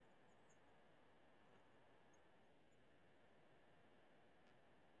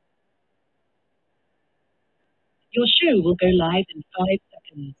Your show will go live in 5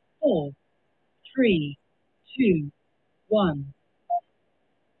 seconds. Four, three, two, one.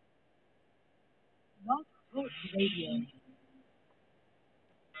 Blog Talk Radio.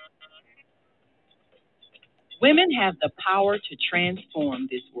 Women have the power to transform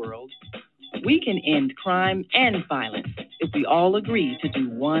this world. We can end crime and violence if we all agree to do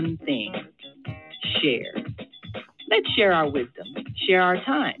one thing: share. Let's share our wisdom, share our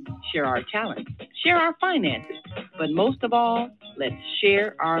time, share our talents, share our finances, but most of all, let's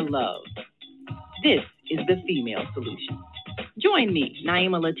share our love. This is the female solution. Join me,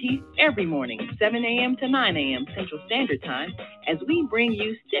 Naima Latif, every morning, 7 a.m. to 9 a.m. Central Standard Time, as we bring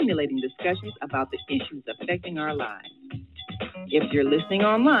you stimulating discussions about the issues affecting our lives. If you're listening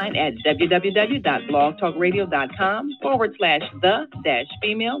online at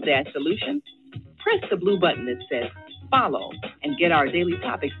www.blogtalkradio.com/the-female-solution, press the blue button that says follow and get our daily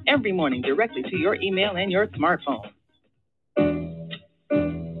topics every morning directly to your email and your smartphone.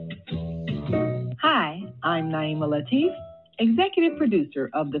 Hi, I'm Naima Latif, executive producer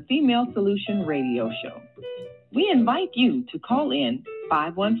of the Female Solution Radio Show. We invite you to call in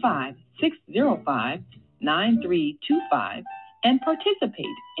 515-605-9325 and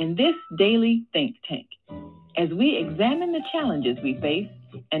participate in this daily think tank as we examine the challenges we face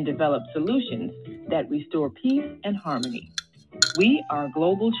and develop solutions that restore peace and harmony. We are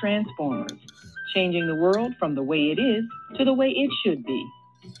global transformers, changing the world from the way it is to the way it should be.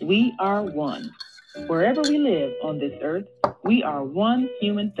 We are one. Wherever we live on this earth, we are one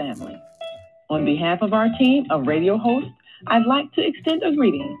human family. On behalf of our team of radio hosts, I'd like to extend a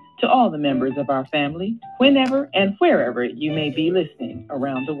greeting to all the members of our family, whenever and wherever you may be listening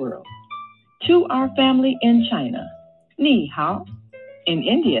around the world. To our family in China, Ni Hao. In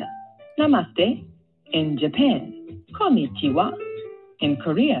India, Namaste. In Japan, Konnichiwa. In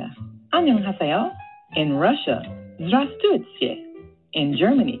Korea, Annyeonghaseyo. In Russia, Здравствуйте. In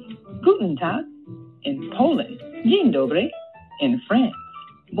Germany, Guten Tag. In Poland, Dzień dobry. In France,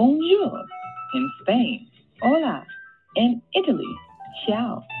 Bonjour. In Spain, Hola. In Italy,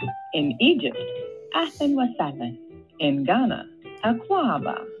 Ciao. In Egypt, Ahlan wa sahlan. In Ghana,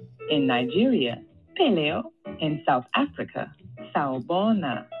 Akwaba. In Nigeria, Peleo. In South Africa,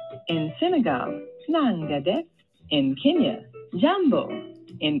 Sawubona. In Senegal, Nangadet. In Kenya, Jambo.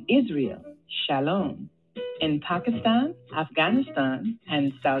 In Israel, Shalom. In Pakistan, Afghanistan,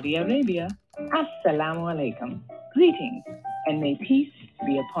 and Saudi Arabia, Assalamu alaikum. Greetings, and may peace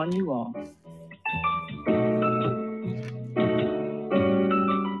be upon you all.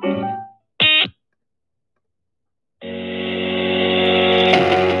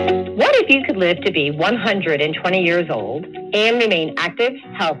 What if you could live to be 120 years old and remain active,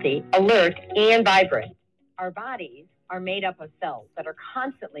 healthy, alert, and vibrant? Our bodies are made up of cells that are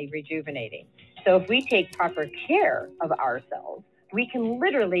constantly rejuvenating. So if we take proper care of our cells, we can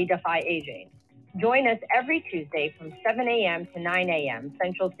literally defy aging. Join us every Tuesday from 7 a.m. to 9 a.m.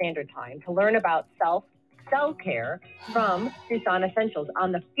 Central Standard Time to learn about cell care from Susan Essentials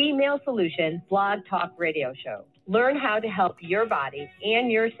on the Female Solution Blog Talk Radio Show. Learn how to help your body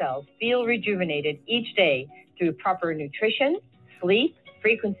and your cells feel rejuvenated each day through proper nutrition, sleep,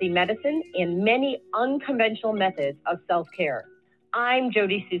 frequency medicine, and many unconventional methods of self-care. I'm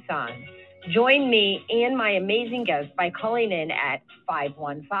Jody Susan. Join me and my amazing guests by calling in at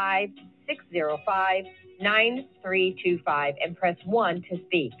 515-605-9325 and press 1 to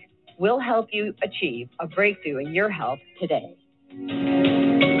speak. We'll help you achieve a breakthrough in your health today.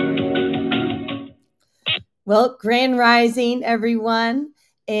 Well, Grand Rising, everyone,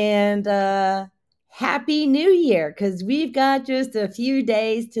 and Happy New Year, because we've got just a few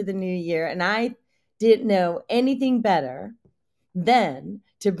days to the new year, and I didn't know anything better than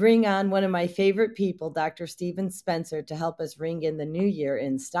to bring on one of my favorite people, Dr. Stephen Spencer, to help us ring in the new year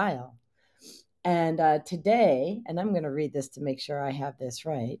in style. And today, and I'm going to read this to make sure I have this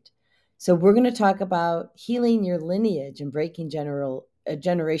right. So we're going to talk about healing your lineage and breaking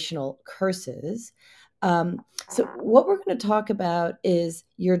generational curses. So what we're going to talk about is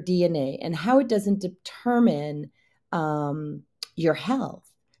your DNA and how it doesn't determine your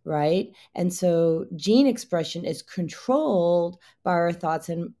health, right? And so gene expression is controlled by our thoughts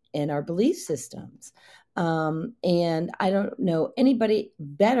and our belief systems. And I don't know anybody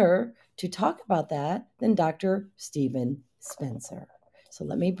better to talk about that than Dr. Stephen Spencer. So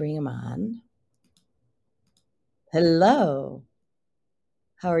let me bring him on. Hello.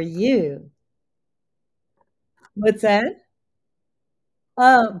 How are you? What's that?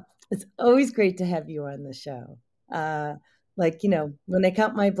 It's always great to have you on the show. Uh, when I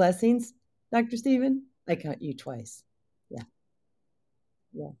count my blessings, Dr. Stephen, I count you twice. Yeah,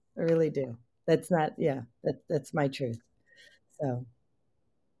 yeah, I really do. That's not, yeah, that's my truth. So,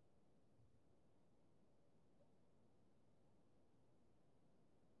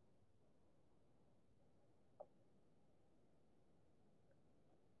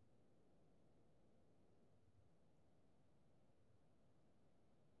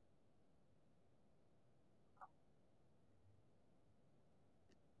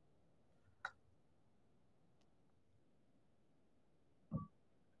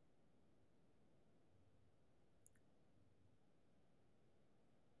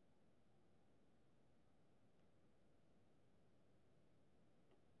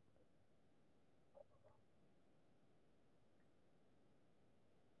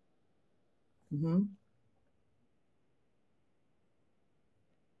 mhm.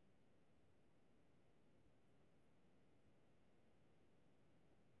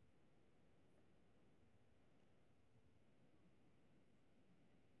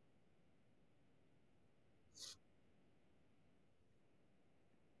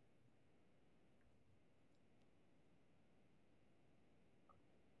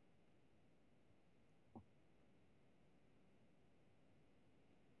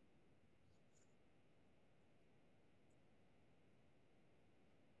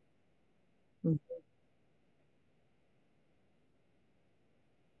 Mm.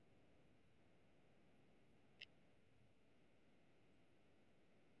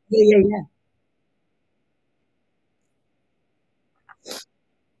 Yeah, yeah, yeah.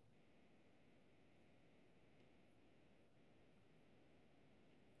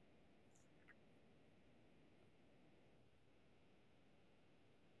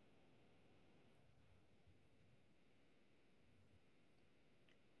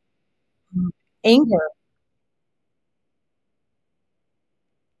 Mm. Anger.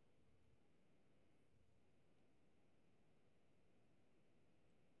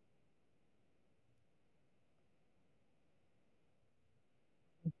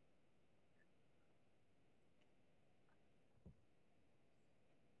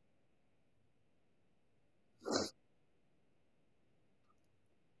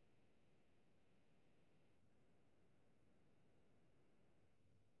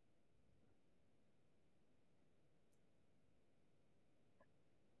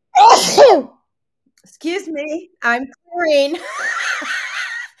 Excuse me, I'm clearing.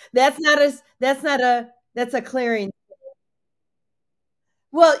 That's a clearing.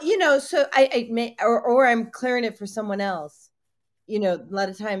 Well, so I may, or I'm clearing it for someone else. A lot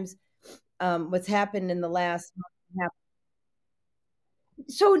of times, what's happened in the last month and a half.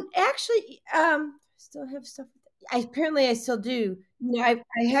 So actually, I still have stuff. I still do. I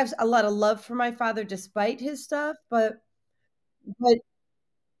have a lot of love for my father despite his stuff, but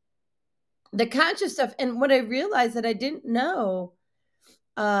the conscious stuff, and what I realized that I didn't know,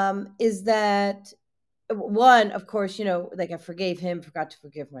 is that one, of course, like I forgave him, forgot to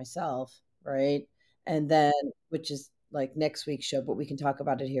forgive myself, right? And then, which is like next week's show, but we can talk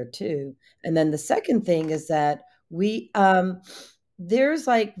about it here too. And then the second thing is that there's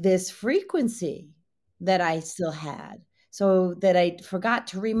like this frequency that I still had, so that I forgot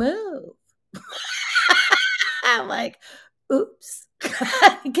to remove. I'm like, oops,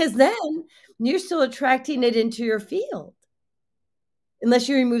 because then you're still attracting it into your field unless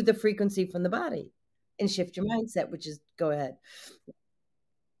you remove the frequency from the body and shift your mindset, which is go ahead.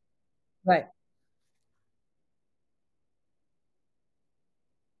 Right.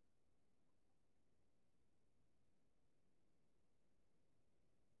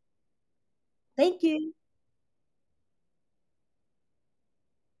 Thank you.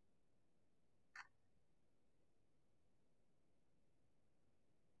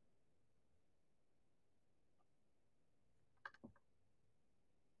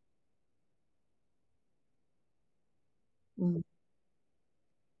 Mm.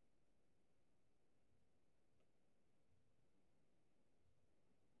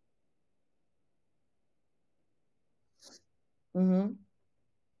 Mhm.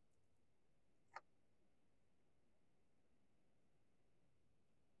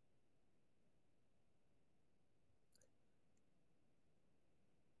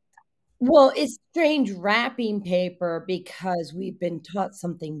 Well, it's strange wrapping paper because we've been taught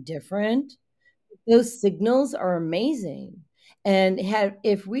something different. Those signals are amazing, and had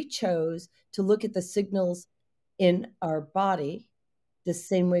if we chose to look at the signals in our body the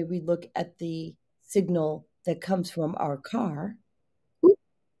same way we look at the signal that comes from our car, oop,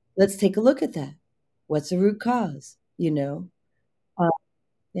 let's take a look at that. What's the root cause, you know? Uh,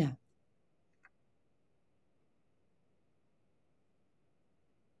 yeah.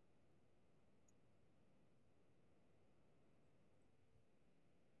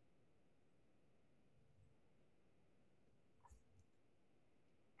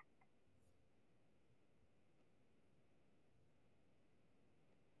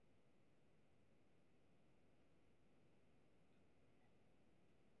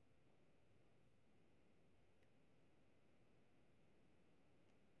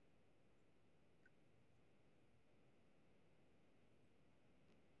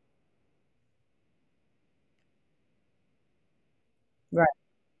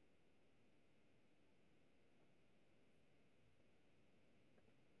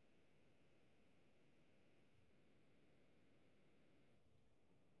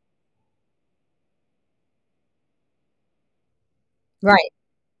 Right.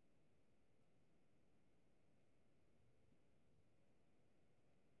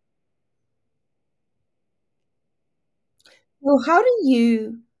 Well, how do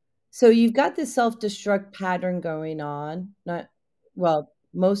you so you've got this self-destruct pattern going on, not well,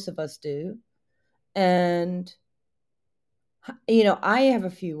 most of us do, and, I have a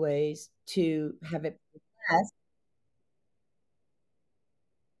few ways to have it pass.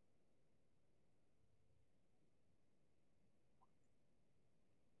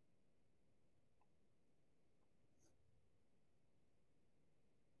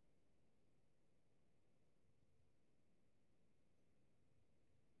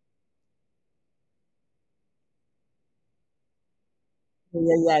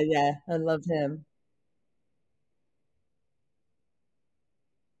 Yeah, yeah, yeah, I love him.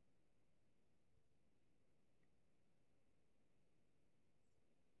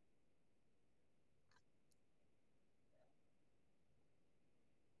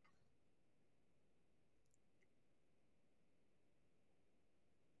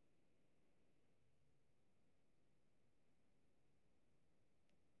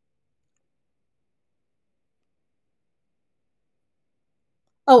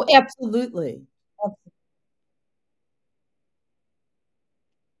 Oh, absolutely. Ab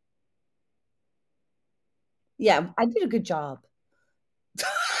Yeah, I did a good job.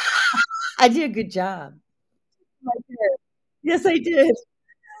 I did a good job. I did. Yes, I did.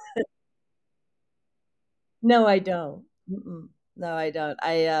 No, I don't. Mm-mm. No, I don't.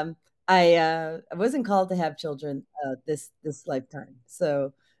 I wasn't called to have children, this lifetime.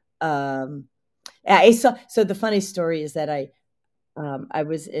 So, I saw so the funny story is that I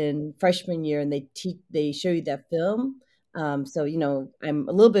was in freshman year and they show you that film. So, I'm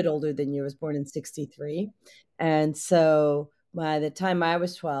a little bit older than you. I was born in '63. And so by the time I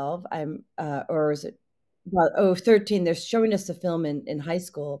was 12, or was it about, 13, they're showing us the film in high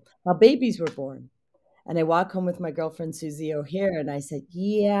school while babies were born. And I walk home with my girlfriend, Susie O'Hare, and I said,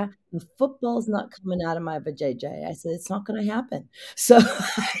 "Yeah, the football's not coming out of my vajayjay." I said, "It's not gonna happen." So,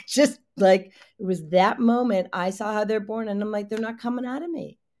 I just, like, it was that moment, I saw how they're born, and I'm like, "They're not coming out of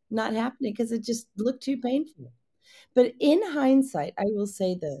me. Not happening because it just looked too painful." But in hindsight, I will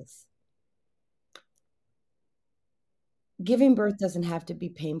say this, giving birth doesn't have to be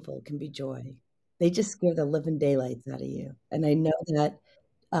painful, it can be joy. They just scare the living daylights out of you, and I know that,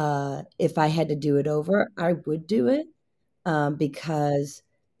 if I had to do it over, I would do it. Because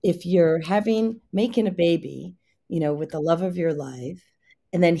if you're making a baby, with the love of your life,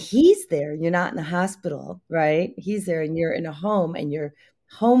 and then he's there, you're not in a hospital, right? He's there and you're in a home and you're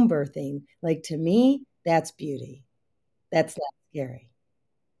home birthing. Like to me, that's beauty. That's not scary.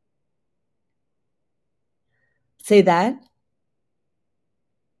 Say that?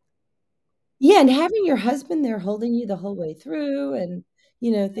 Yeah, and having your husband there holding you the whole way through and,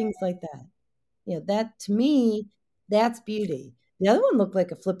 things like that. That to me, that's beauty. The other one looked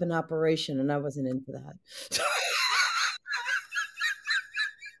like a flipping operation, and I wasn't into that.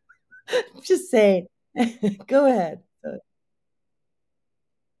 Just saying. Go ahead.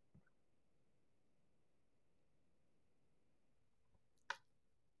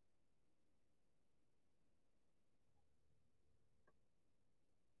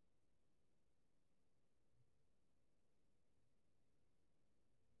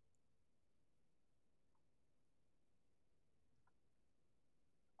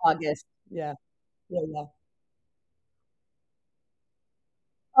 August. Yeah. Yeah, yeah.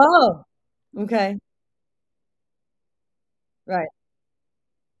 Oh, okay. Right.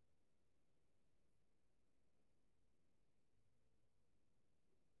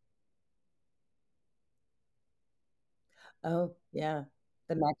 Oh, yeah.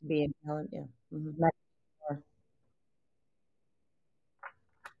 The Maccabean talent, yeah. Mhm.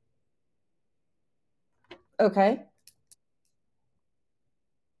 Okay.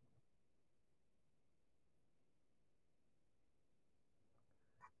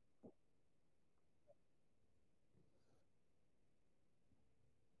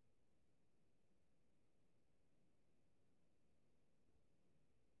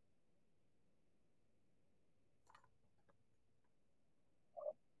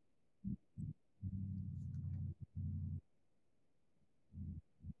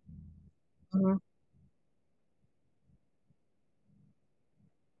 Mhm.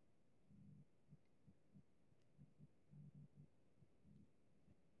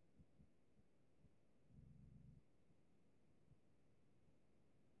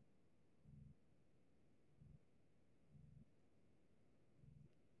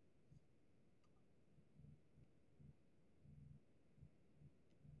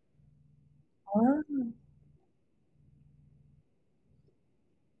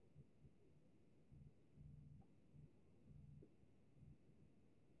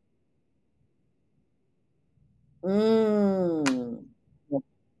 Mm.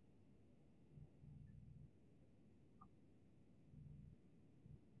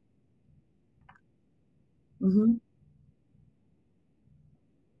 Mhm.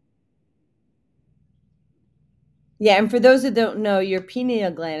 Yeah, and for those that don't know, your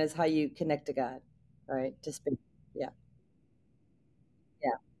pineal gland is how you connect to God, right? To speak. Yeah,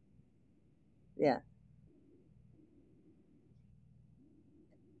 yeah, yeah.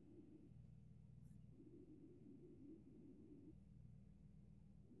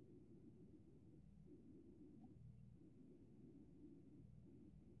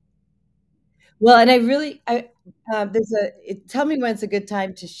 Well, and I really, there's tell me when it's a good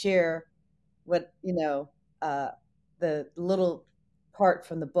time to share what, uh, the little part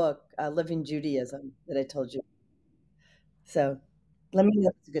from the book, Living Judaism that I told you. So let me know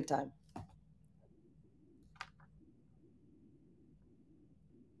if it's a good time.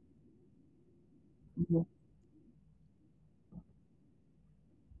 Mhm.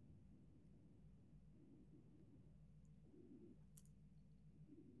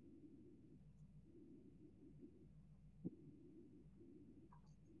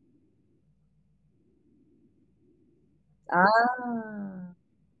 Ah,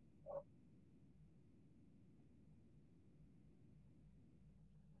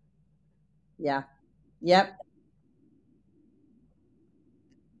 yeah. Yep.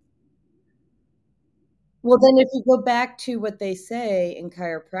 Well, then if you go back to what they say in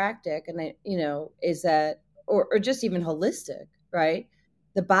chiropractic, and is that, or just even holistic, right?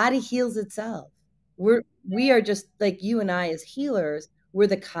 The body heals itself. We are just like you and I as healers, we're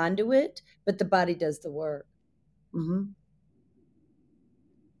the conduit, but the body does the work. Mhm.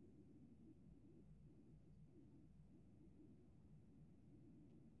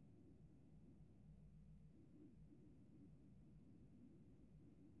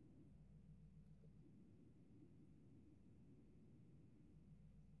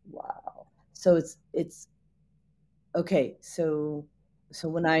 Wow. So it's okay, so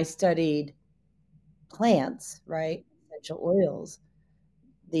when I studied plants, right, essential oils,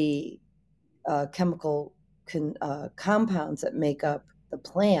 the chemical compounds that make up the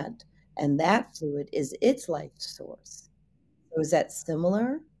plant, and that fluid is its life source. So is that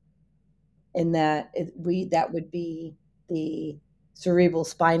similar in that that would be the cerebral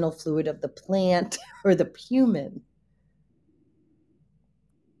spinal fluid of the plant or the human?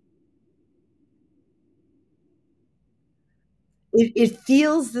 It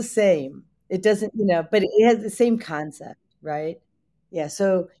feels the same. It doesn't, but it has the same concept, right? Yeah,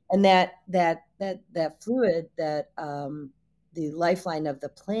 so and that fluid, the lifeline of the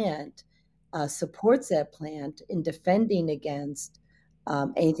plant, supports that plant in defending against,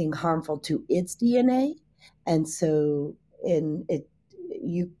 anything harmful to its DNA, and so in it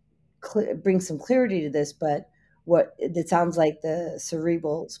you bring some clarity to this, but what it sounds like the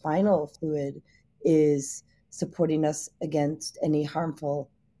cerebral spinal fluid is supporting us against any harmful,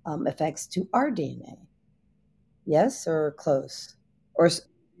 effects to our DNA. Yes, or close? Or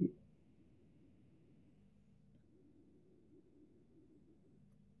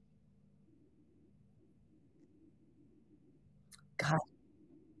God.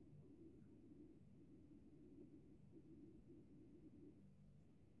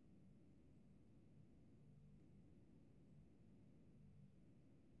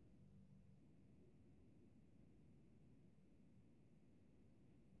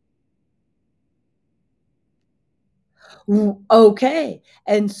 Okay,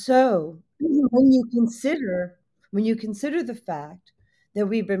 and so when you consider the fact that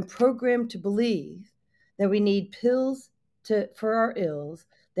we've been programmed to believe that we need pills to for our ills,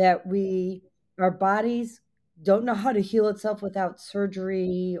 that our bodies don't know how to heal itself without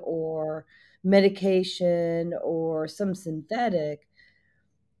surgery or medication or some synthetic,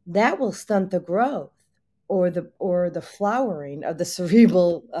 that will stunt the growth or the flowering of the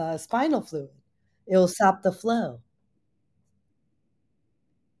cerebral, spinal fluid. It'll stop the flow.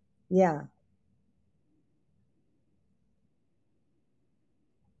 Yeah.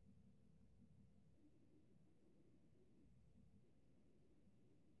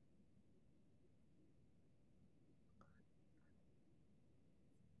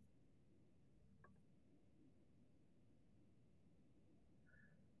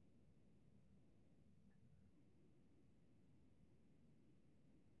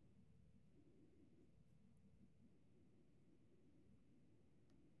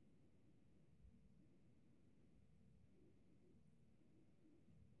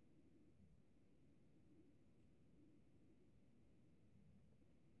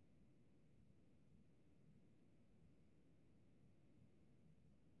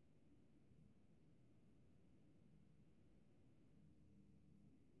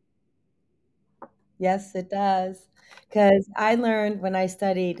 Yes, it does. Because I learned when I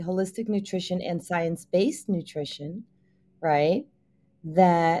studied holistic nutrition and science-based nutrition, right,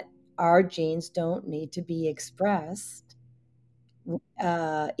 that our genes don't need to be expressed,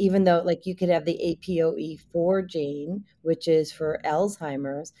 even though, like, you could have the APOE4 gene, which is for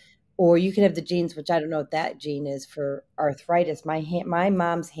Alzheimer's, or you could have the genes, which I don't know what that gene is for arthritis. My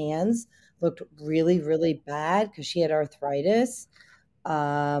mom's hands looked really, really bad because she had arthritis.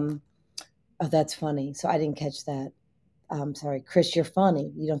 Um, oh, that's funny. So I didn't catch that. Sorry, Chris, you're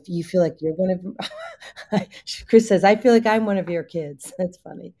funny. You feel like you're one of Chris says, I feel like I'm one of your kids. That's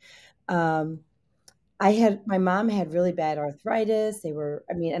funny. Um, my mom had really bad arthritis.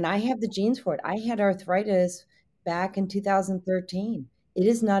 I mean, and I have the genes for it. I had arthritis back in 2013. It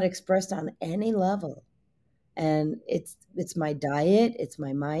is not expressed on any level. And it's my diet, it's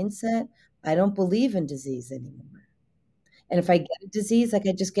my mindset. I don't believe in disease anymore. And if I get a disease, like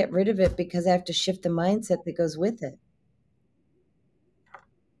I just get rid of it because I have to shift the mindset that goes with it.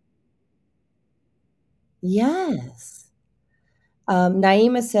 Yes.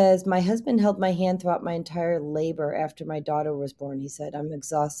 Naima says, my husband held my hand throughout my entire labor after my daughter was born. He said, I'm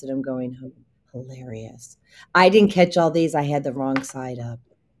exhausted. I'm going home. Hilarious. I didn't catch all these. I had the wrong side up.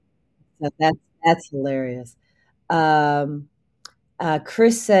 That's hilarious. Um,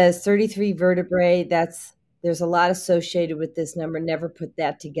 Chris says 33 vertebrae. There's a lot associated with this number. Never put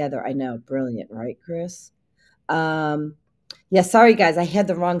that together. I know. Brilliant, right, Chris? Um, yeah, sorry guys, I had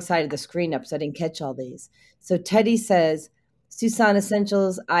the wrong side of the screen up, so I didn't catch all these. So Teddy says, Susan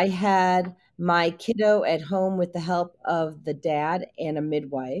Essentials, I had my kiddo at home with the help of the dad and a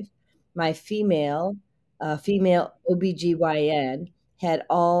midwife. My female OBGYN, had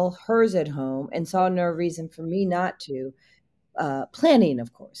all hers at home and saw no reason for me not to. Planning,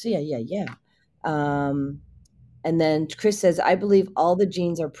 of course. Yeah, yeah, yeah. Um, and then Chris says, I believe all the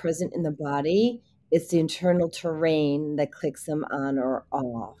genes are present in the body. It's the internal terrain that clicks them on or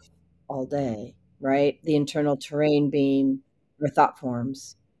off all day, right? The internal terrain being our thought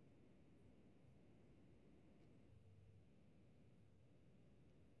forms.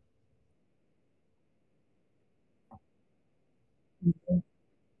 Mhm.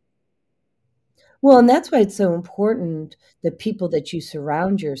 Well, and that's why it's so important the people that you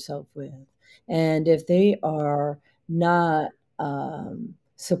surround yourself with. And if they are not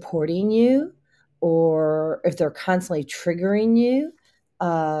supporting you, or if they're constantly triggering you,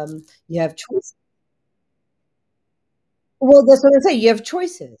 you have choices. Well, that's what I say, you have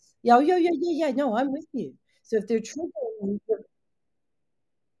choices. Yeah, yeah, yeah, yeah, yeah, no, I'm with you. So if they're triggering you,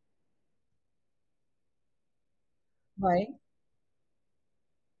 right?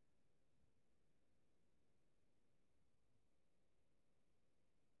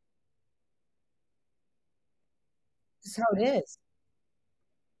 That's how it is.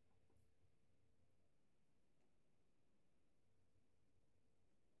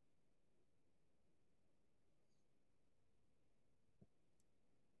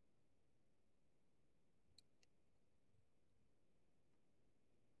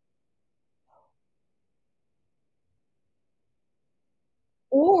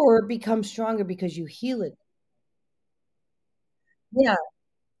 Or become stronger because you heal it. Yeah.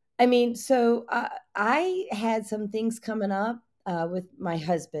 I mean, so, I had some things coming up, with my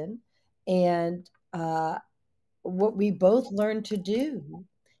husband, and, what we both learned to do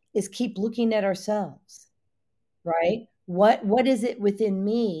is keep looking at ourselves, right? What is it within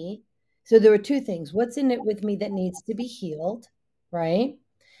me? So there were 2 things. What's in it with me that needs to be healed, right?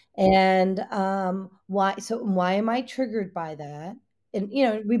 And, why am I triggered by that? And,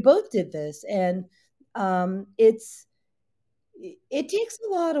 we both did this, and, it takes a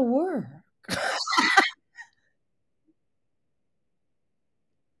lot of work.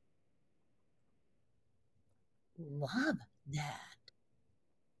 Love that.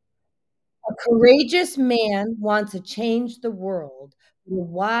 A courageous man wants to change the world. A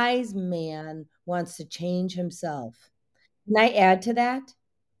wise man wants to change himself. Can I add to that?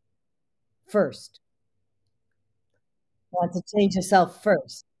 First, wants to change himself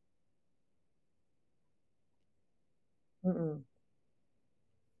first. Mm-mm.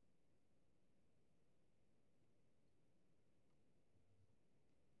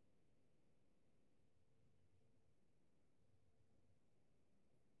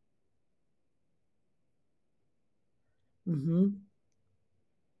 Mhm.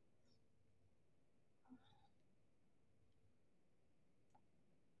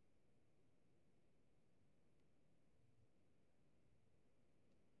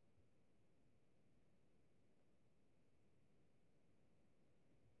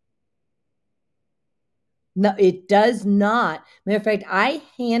 No, it does not. Matter of fact, I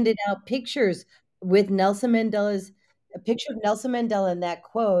handed out pictures with Nelson Mandela's a picture of Nelson Mandela and that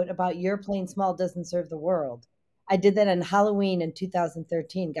quote about "You're playing small doesn't serve the world." I did that on Halloween in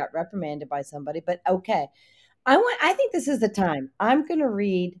 2013. Got reprimanded by somebody, but okay. I think this is the time. I'm going to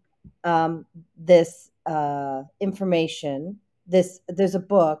read this information. There's a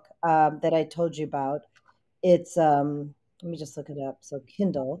book that I told you about. It's let me just look it up. So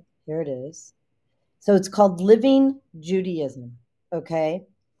Kindle, here it is. So it's called Living Judaism. Okay.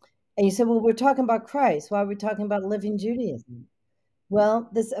 And you said, well, we're talking about Christ. Why are we talking about living Judaism? Well,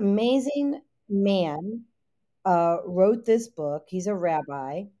 this amazing man wrote this book. He's a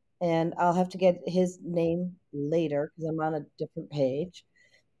rabbi, and I'll have to get his name later because I'm on a different page.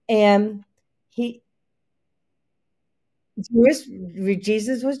 And he, Jewish,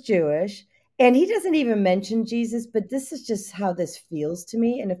 Jesus was Jewish, and he doesn't even mention Jesus, but this is just how this feels to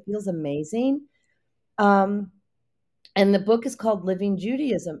me, and it feels amazing. Um, and the book is called Living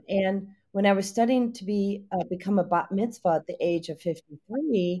Judaism. And when I was studying to become a bat mitzvah at the age of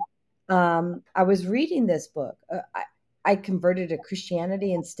 53, I was reading this book. I converted to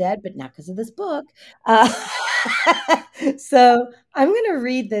Christianity instead, but not because of this book. Uh, so I'm going to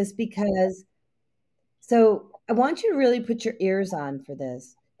read this because so I want you to really put your ears on for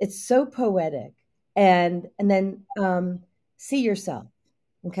this. It's so poetic, and then see yourself.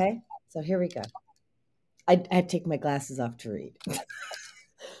 Okay, so here we go. I take my glasses off to read.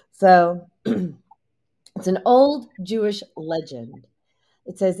 So it's an old Jewish legend.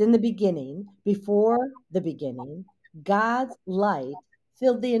 It says, in the beginning, before the beginning, God's light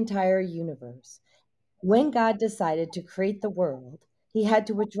filled the entire universe. When God decided to create the world, he had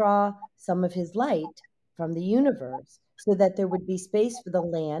to withdraw some of his light from the universe so that there would be space for the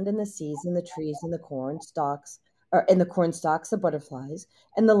land and the seas and the trees and the corn stalks, or and the corn stalks, the butterflies,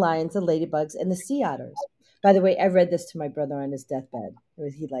 and the lions, the ladybugs, and the sea otters. By the way, I read this to my brother on his deathbed.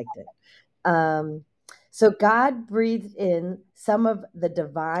 He liked it. Um, so God breathed in some of the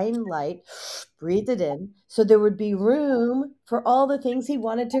divine light, breathed it in, so there would be room for all the things he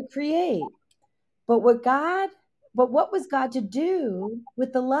wanted to create. But what was God to do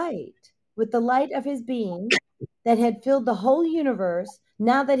with the light? With the light of his being that had filled the whole universe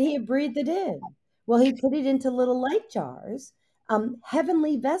now that he had breathed it in? Well, he put it into little light jars,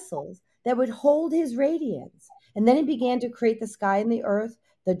 heavenly vessels that would hold his radiance. And then he began to create the sky and the earth,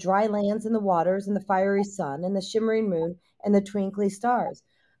 the dry lands and the waters, and the fiery sun, and the shimmering moon, and the twinkly stars.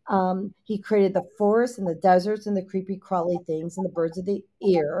 He created the forests and the deserts and the creepy crawly things and the birds of the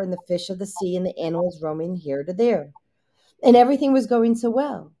air and the fish of the sea and the animals roaming here to there. And everything was going so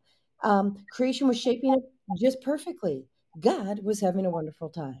well. Creation was shaping up just perfectly. God was having a wonderful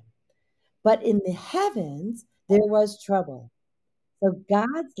time. But in the heavens, there was trouble. So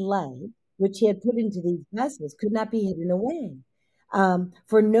God's light, which he had put into these vessels, could not be hidden away.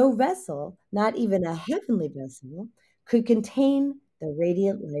 For no vessel, not even a heavenly vessel, could contain the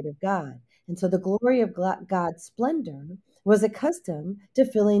radiant light of God. And so the glory of God's splendor was accustomed to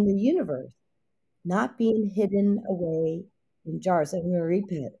filling the universe, not being hidden away in jars. I'm going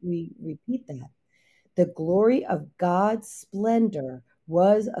to repeat that. The glory of God's splendor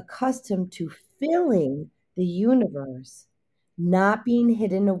was accustomed to filling the universe, not being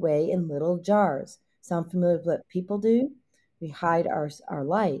hidden away in little jars. Sound familiar with what people do? We hide our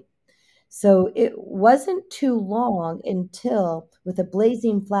light. So it wasn't too long until, with a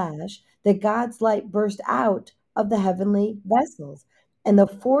blazing flash, that God's light burst out of the heavenly vessels. And the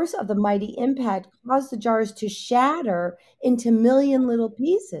force of the mighty impact caused the jars to shatter into million little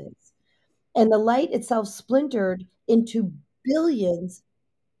pieces, and the light itself splintered into billions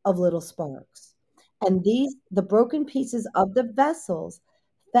of little sparks. And the broken pieces of the vessels,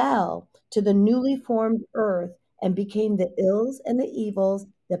 fell to the newly formed earth and became the ills and the evils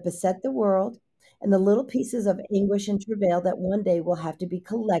that beset the world, and the little pieces of anguish and travail that one day will have to be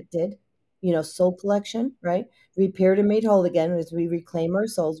collected. Soul collection, right? Repaired and made whole again as we reclaim our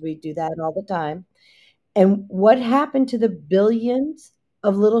souls. We do that all the time. And what happened to the billions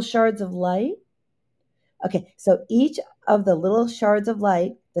of little shards of light? Okay, so each of the little shards of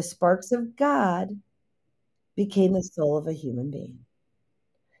light, the sparks of God, became the soul of a human being.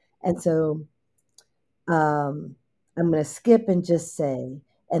 And so I'm going to skip and just say,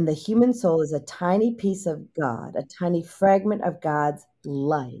 and the human soul is a tiny piece of God, a tiny fragment of God's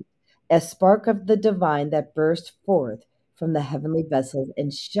light, a spark of the divine that burst forth from the heavenly vessels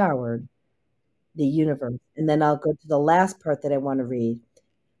and showered the universe. And then I'll go to the last part that I want to read.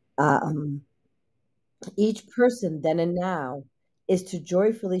 Um, Each person, then and now, is to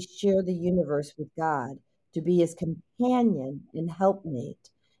joyfully share the universe with God, to be his companion and helpmate,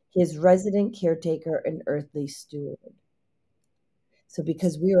 his resident caretaker and earthly steward. So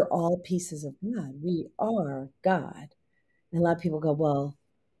because we are all pieces of God, we are God. And a lot of people go, well,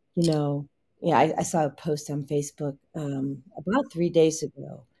 you know, yeah, I saw a post on Facebook about 3 days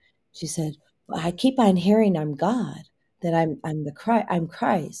ago. She said, well, I keep on hearing I'm God, that I'm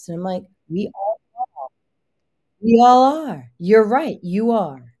Christ. And I'm like, we all are. You're right. You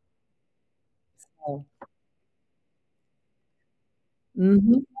are. So,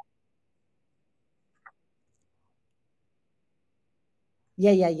 mhm.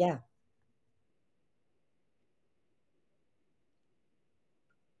 Yeah, yeah, yeah.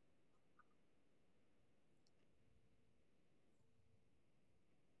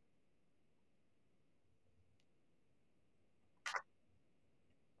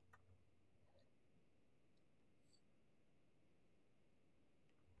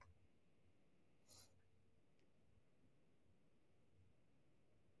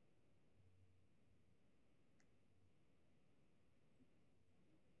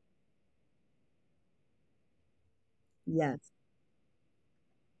 Yes.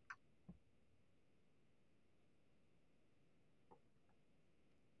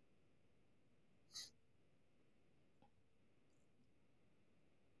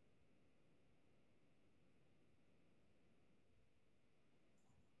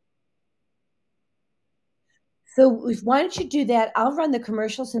 So why don't you do that? I'll run the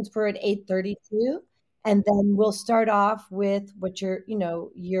commercial since we're at 8:32, and then we'll start off with what your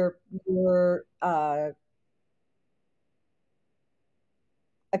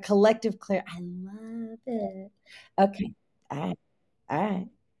a collective clear. I love it. Okay. All right. All right.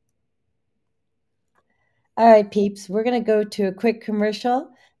 All right, peeps. We're gonna go to a quick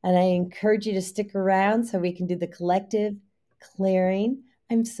commercial, and I encourage you to stick around so we can do the collective clearing.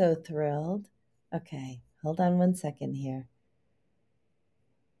 I'm so thrilled. Okay, hold on one second here.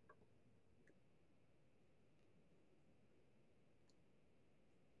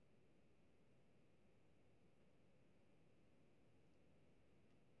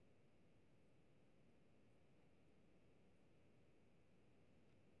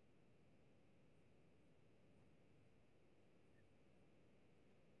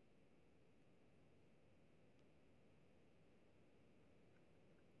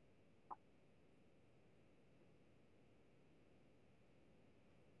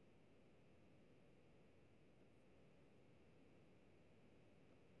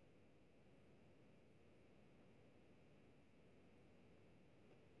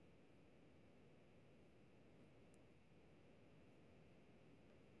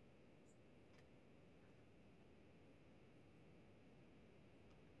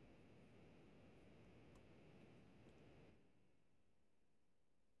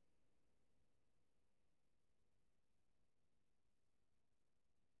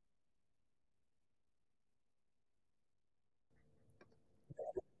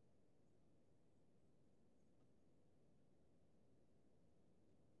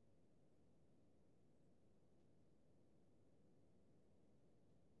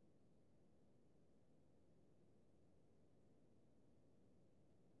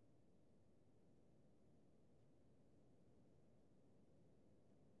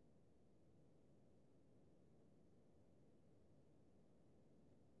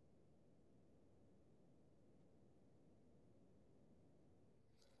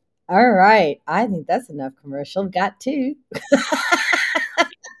 All right. I think that's enough commercial. Got two.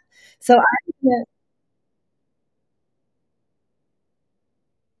 So I'm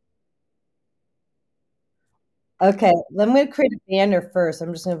gonna okay, I'm gonna create a banner first.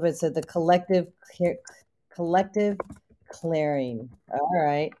 I'm just gonna put so the collective clearing. All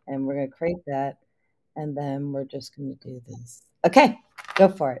right, and we're gonna create that, and then we're just gonna do this. Okay, go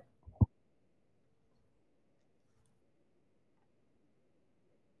for it.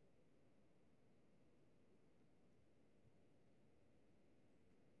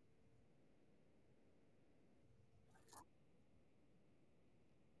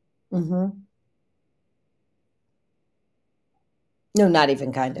 Mhm. No, not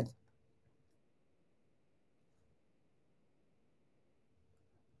even kind of.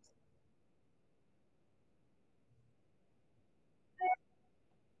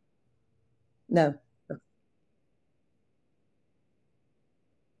 No.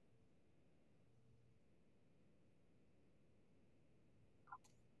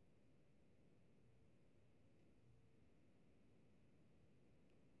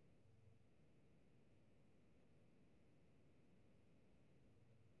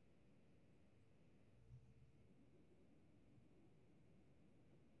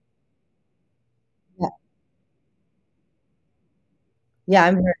 Yeah, yeah,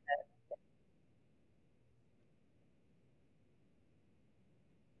 I'm here.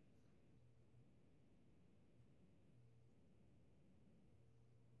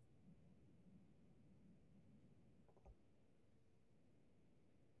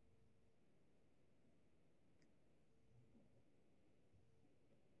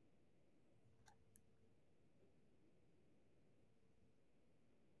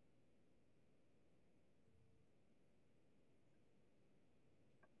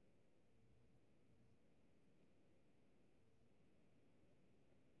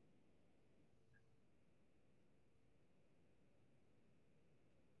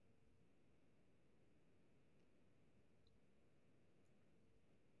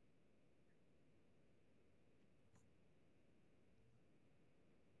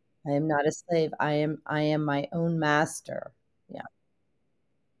 I am not a slave. I am my own master. Yeah.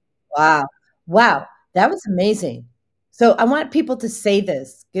 Wow. Wow. That was amazing. So I want people to say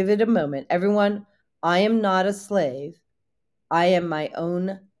this. Give it a moment. Everyone, I am not a slave. I am my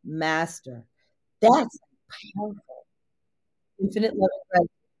own master. That's powerful. Infinite love and gratitude.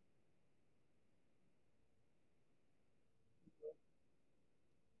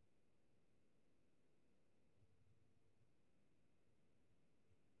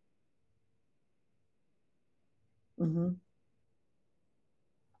 Mhm.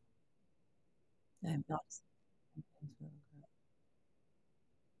 I am not a slave.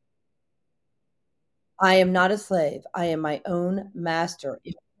 I am not a slave. I am my own master.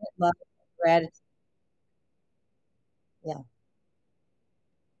 Infinite love and gratitude. Yeah.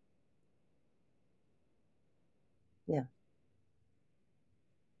 Yeah.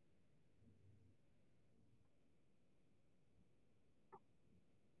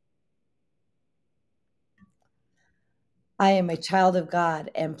 I am a child of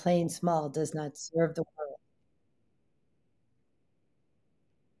God, and playing small does not serve the world.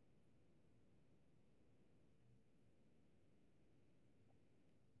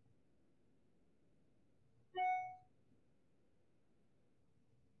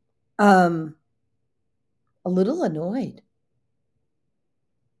 Um, a little annoyed.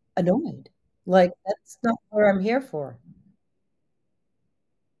 Annoyed. Like, that's not what I'm here for.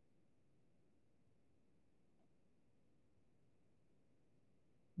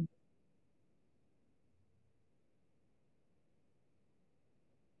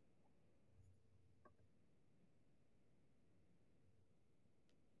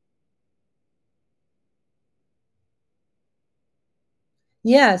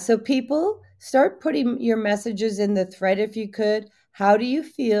 Yeah, so people start putting your messages in the thread if you could. How do you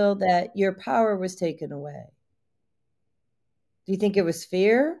feel that your power was taken away? Do you think it was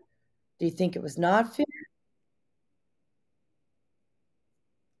fear? Do you think it was not fear?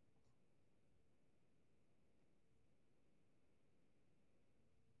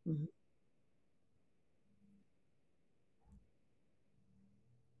 Mhm.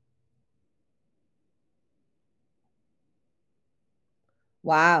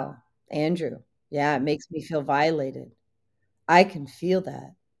 Wow, Andrew. Yeah, it makes me feel violated. I can feel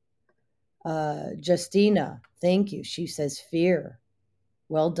that. Justina, thank you. She says fear.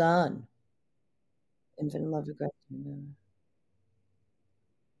 Well done. Infinite love and gratitude.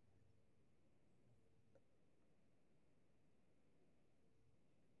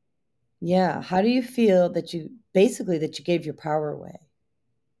 Yeah. How do you feel that you basically that you gave your power away,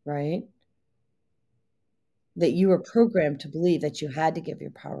 right? That you were programmed to believe that you had to give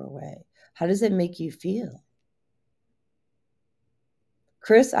your power away. How does it make you feel?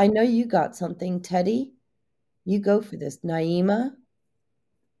 Chris, I know you got something. Teddy, you go for this. Naima,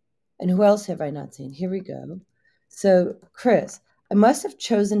 and who else have I not seen? Here we go. So, Chris, I must have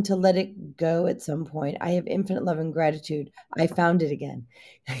chosen to let it go at some point. I have infinite love and gratitude. I found it again.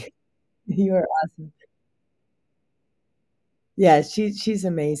 You are awesome. Yeah, she's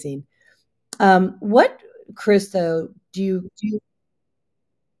amazing. What, Chris, though, do you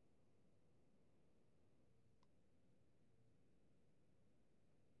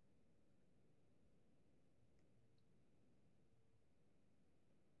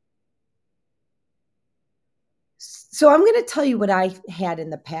so I'm gonna tell you what I had in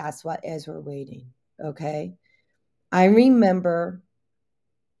the past what as we're waiting, okay? I remember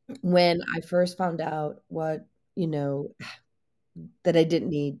when I first found out what, you know, that I didn't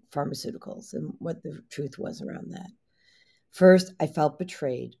need pharmaceuticals and what the truth was around that. First, I felt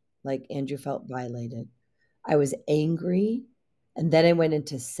betrayed, like Andrew felt violated. I was angry, and then I went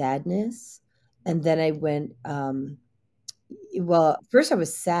into sadness, and then I went, well, first I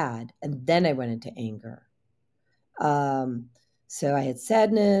was sad, and then I went into anger. Um, so I had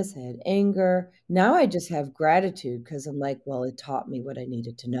sadness, I had anger. Now I just have gratitude because I'm like, well, it taught me what I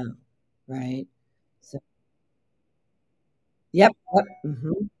needed to know, right? So, yep,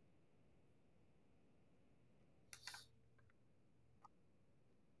 mhm.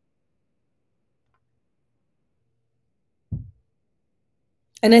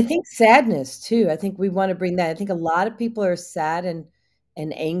 And I think sadness too. I think we wanna bring that. I think a lot of people are sad and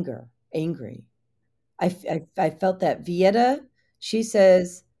angry. I felt that. Vieta, she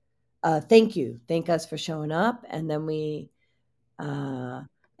says, "Thank you. Thank us for showing up." Uh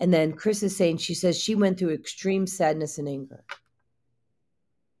and then Chris is saying she says she went through extreme sadness and anger.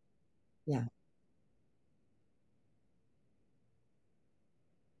 Yeah.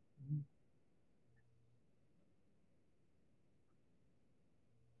 Mhm.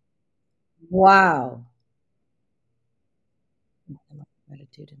 Wow.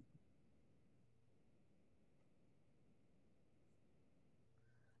 Gratitude.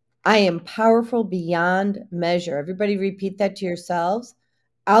 I am powerful beyond measure. Everybody repeat that to yourselves.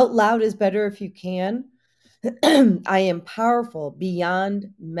 Out loud is better if you can. I am powerful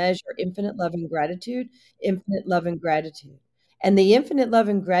beyond measure. Infinite love and gratitude, infinite love and gratitude. And the infinite love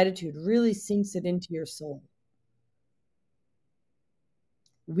and gratitude really sinks it into your soul.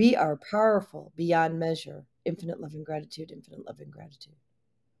 We are powerful beyond measure. Infinite love and gratitude, infinite love and gratitude.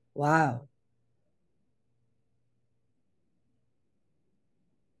 Wow.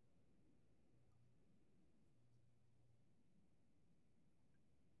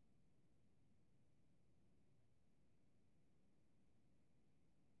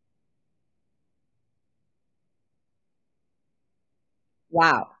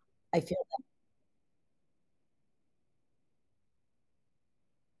 Wow. I feel that.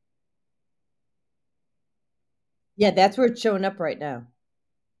 Yeah, that's where it's showing up right now.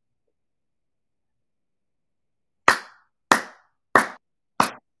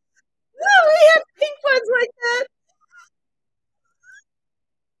 Oh, we have pink ones like that.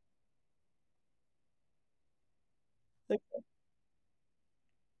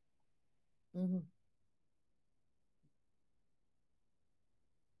 Mhm.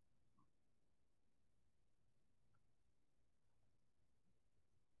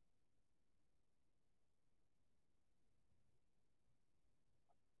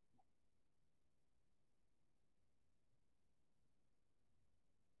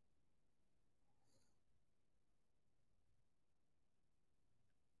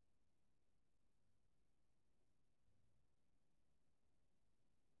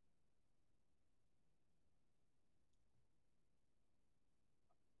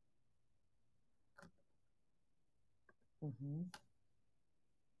 Mhm.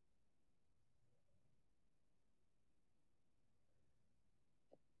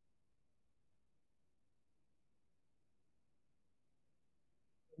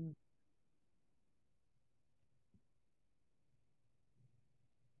 Mhm.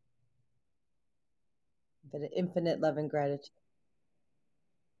 But infinite love and gratitude.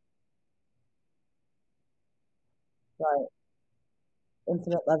 Right.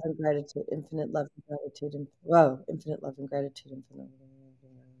 Infinite love and gratitude, infinite love and gratitude. Whoa, infinite love and gratitude, infinite love and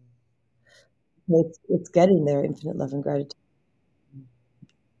gratitude. It's getting there, infinite love and gratitude.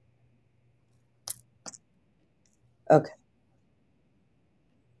 Okay.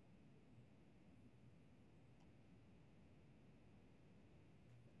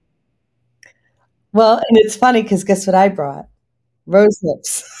 Well, and it's funny because guess what I brought? Rose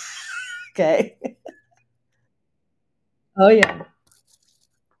hips. Okay. Oh, yeah.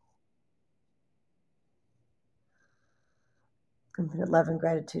 Infinite love and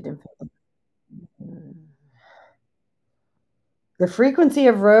gratitude, infinite love. Mm. The frequency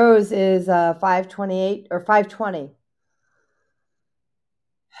of rose is 528 or 520.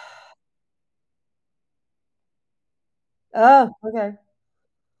 Oh, okay.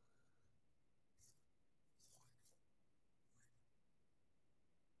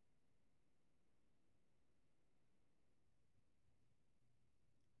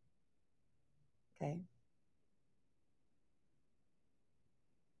 Okay.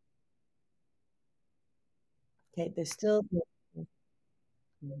 Okay. There's still.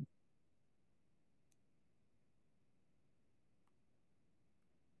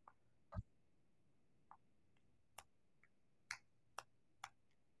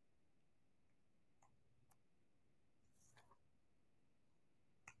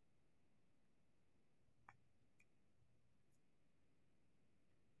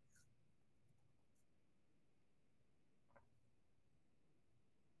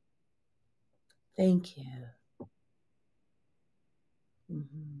 Thank you.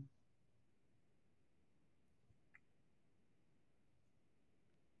 Mhm.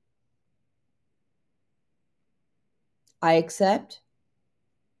 I accept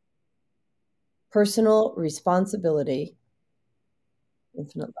personal responsibility,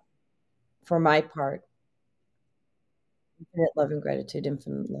 infinite love, for my part, infinite love and gratitude,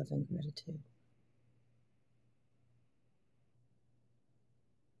 infinite love and gratitude.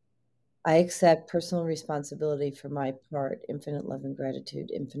 I accept personal responsibility for my part, infinite love and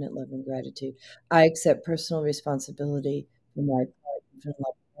gratitude, infinite love and gratitude. I accept personal responsibility for my part, infinite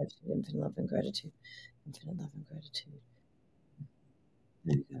love and gratitude, infinite love and gratitude, infinite love and gratitude.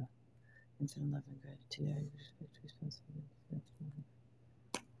 There you go. Infinite love and gratitude. I accept responsibility.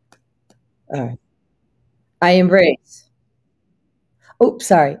 All right. I embrace. Oh,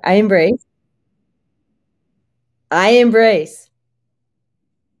 sorry. I embrace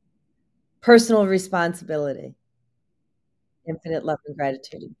personal responsibility. Infinite love and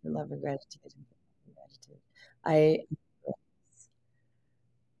gratitude, infinite love and gratitude, infinite love and gratitude. I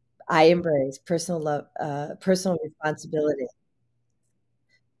I embrace personal responsibility.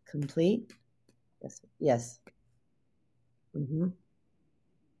 Complete? Yes. Yes. Mhm.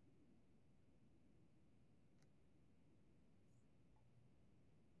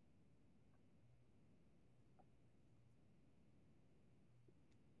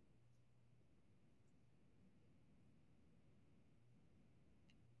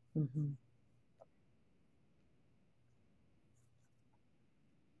 Mhm.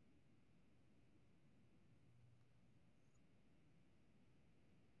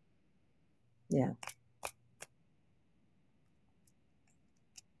 Yeah.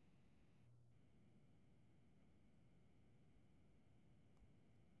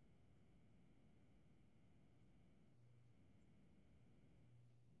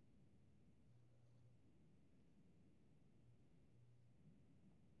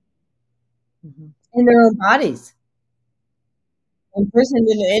 Mhm. In their own bodies.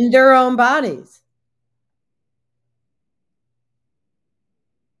 In their own bodies.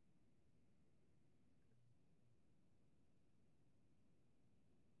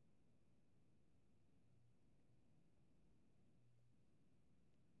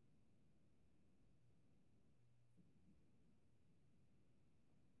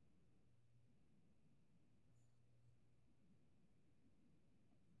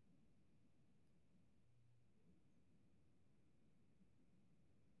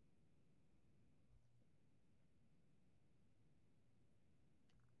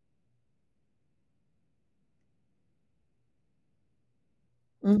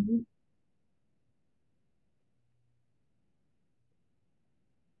 Mhm.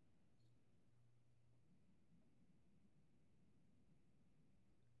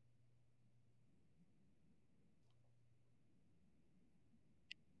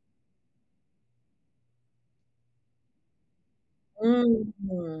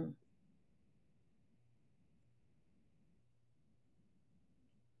 Mhm.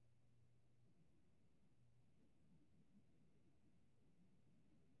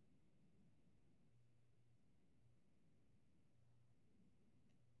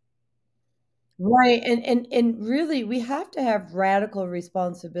 Right, and really, we have to have radical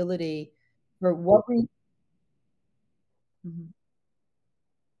responsibility for what we. Mhm.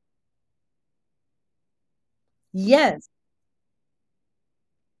 Yes.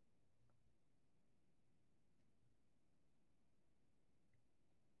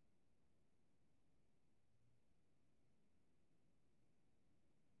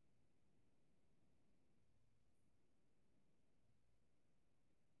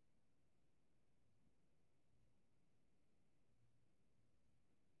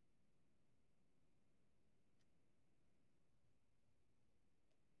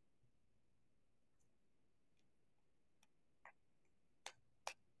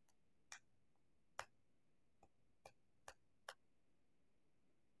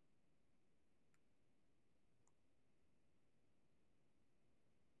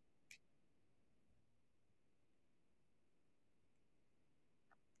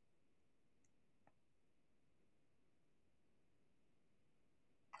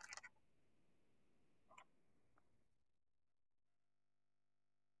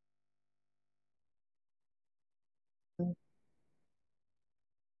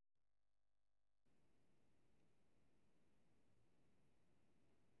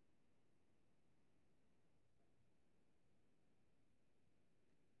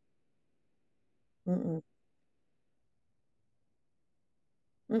 Mm-mm,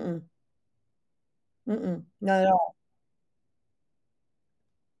 mm-mm, mm-mm, not at all.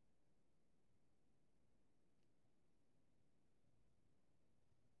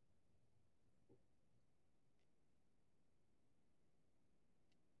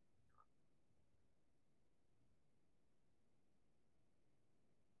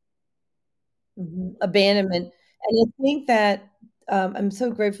 Mhm, abandonment, and I think that, I'm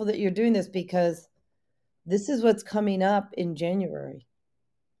so grateful that you're doing this because this is what's coming up in January.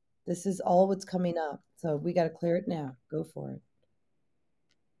 This is all what's coming up, so we gotta clear it now. Go for it.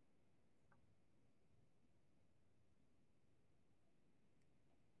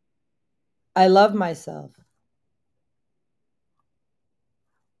 I love myself.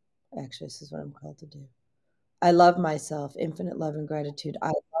 Actually, this is what I'm called to do. I love myself, infinite love and gratitude.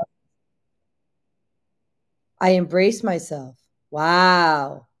 I embrace myself.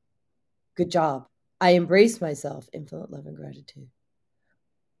 Wow, good job. I embrace myself, infinite love and gratitude.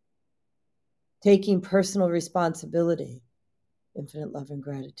 Taking personal responsibility, infinite love and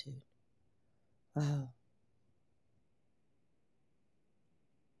gratitude. Wow.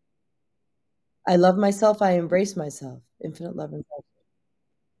 I love myself, I embrace myself, infinite love and gratitude.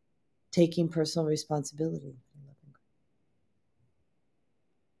 taking personal responsibility.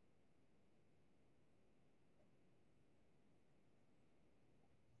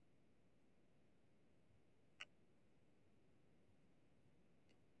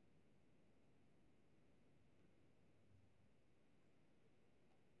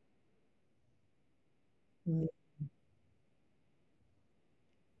 Mm.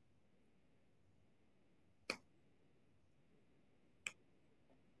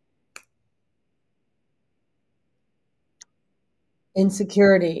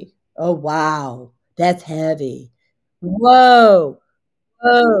 Insecurity. Oh, wow. That's heavy. Whoa.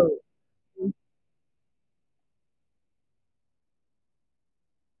 Whoa.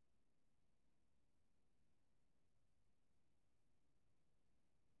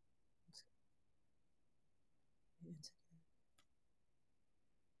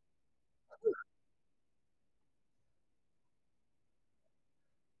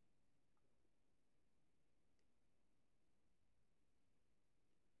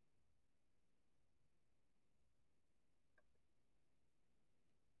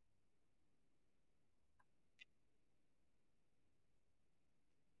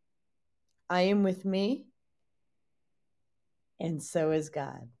 I am with me, and so is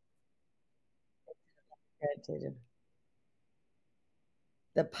God. Gratitude.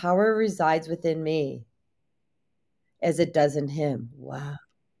 The power resides within me as it does in Him. Wow.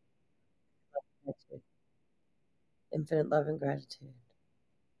 Infinite love and gratitude.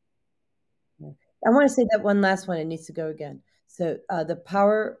 Yeah. I want to say that one last one. It needs to go again. So the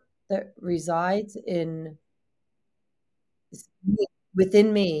power that resides in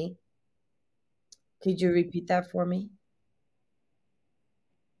within me. Could you repeat that for me?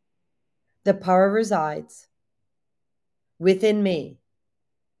 The power resides within me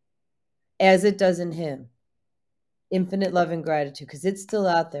as it does in Him. Infinite love and gratitude, because it's still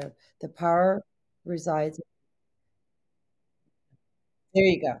out there. The power resides. There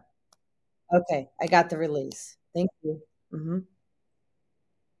you go. Okay, I got the release. Thank you. Hmm.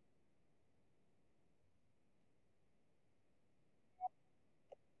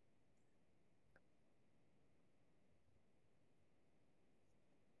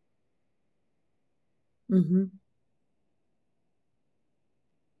 Hmm.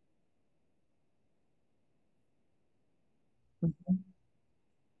 Hmm.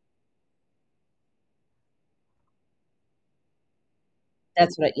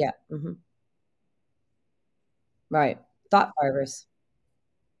 That's what. Yeah. Hmm. Right. Thought virus.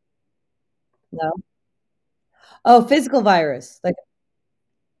 No. Oh, physical virus. Like.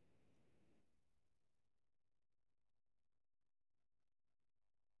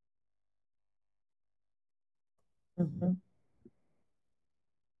 Mhm.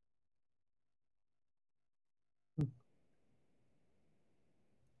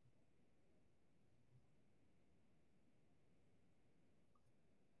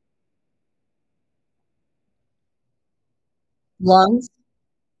 Lungs.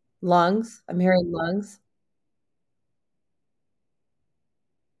 Lungs. I'm hearing lungs.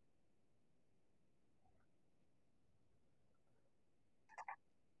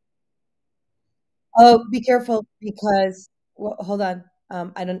 Oh, be careful because. Well, hold on.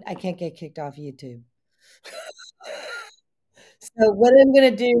 I don't. I can't get kicked off YouTube. So what I'm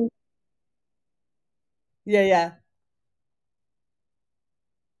gonna do. Yeah. Yeah.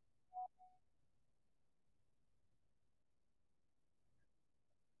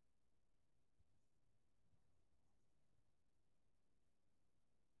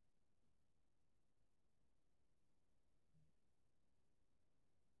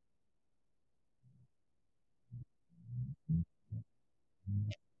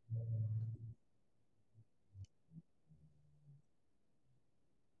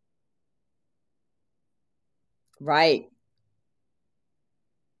 Right.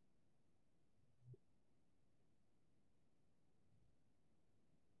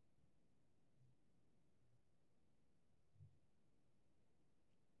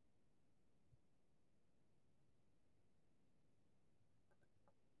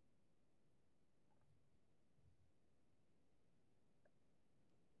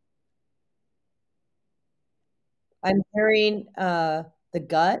 I'm hearing the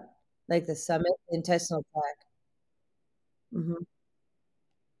gut, like the stomach, the intestinal tract. Mhm.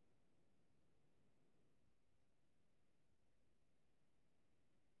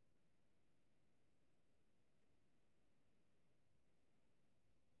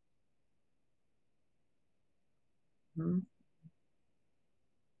 Mhm.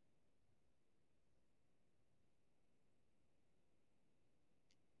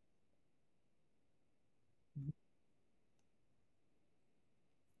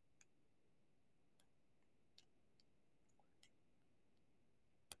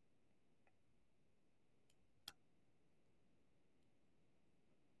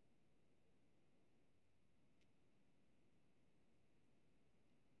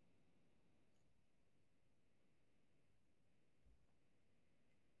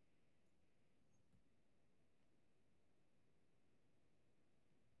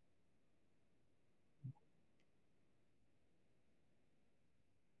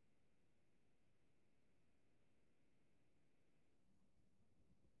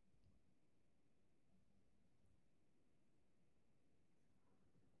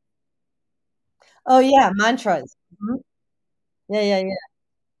 Oh, yeah, mantras. Mhm. Yeah, yeah,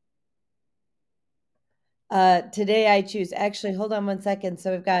 yeah. Today I choose actually, hold on one second.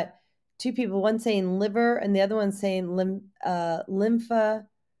 So we've got 2 people, one saying liver and the other one saying lymphadenopathy.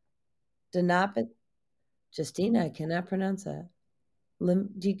 Justina, I cannot pronounce that. Can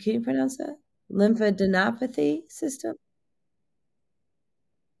you pronounce that? Lymphadenopathy system?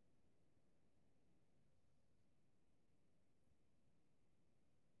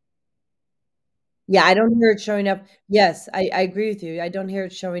 Yeah, I don't hear it showing up. Yes, I agree with you. I don't hear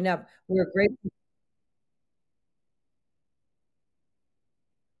it showing up. We're great.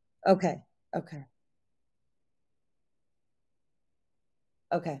 Okay, okay,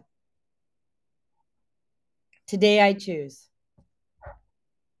 okay. Today I choose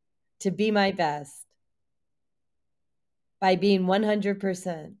to be my best by being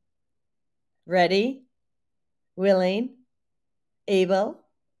 100% ready, willing, able,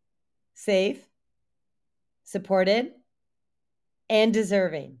 safe, supported, and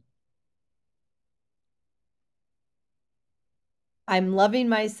deserving. I'm loving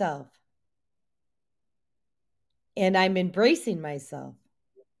myself and I'm embracing myself,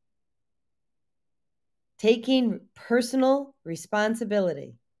 taking personal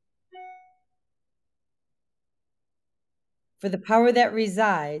responsibility for the power that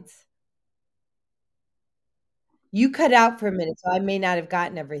resides. You cut out for a minute, so I may not have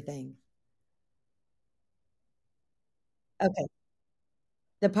gotten everything. Okay.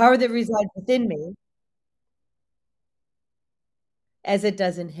 The power that resides within me as it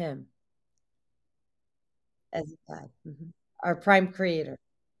does in him, as it God, our prime creator,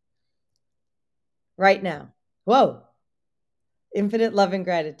 right now. Whoa, infinite love and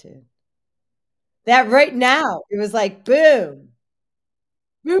gratitude. That right now, it was like boom,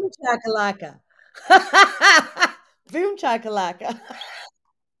 boom chakalaka. Boom chakalaka.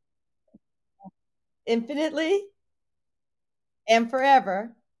 Infinitely and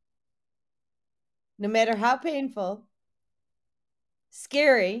forever, no matter how painful,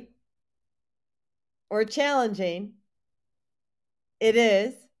 scary, or challenging it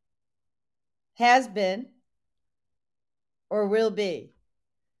is, has been, or will be.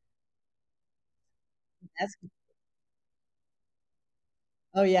 That's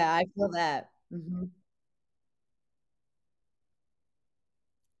oh yeah, I feel that.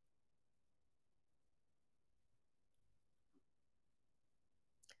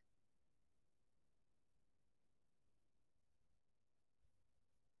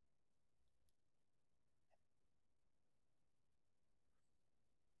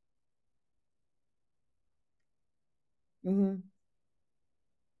 Mhm.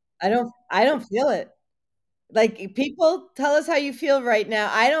 I don't feel it. Like, people tell us how you feel right now.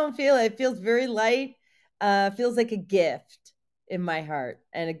 I don't feel it. It feels very light, feels like a gift in my heart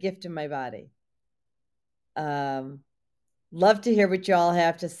and a gift in my body. Um, Love to hear what y'all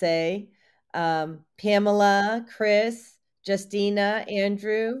have to say. Pamela, Chris, Justina,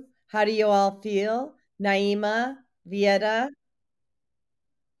 Andrew, how do you all feel? Naima, Vieta,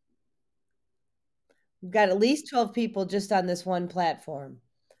 we've got at least 12 people just on this one platform.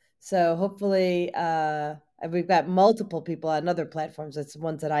 So hopefully, and we've got multiple people on other platforms. That's the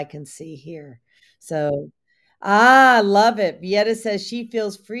ones that I can see here. So, love it. Vieta says she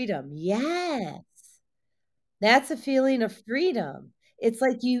feels freedom. Yes, that's a feeling of freedom. It's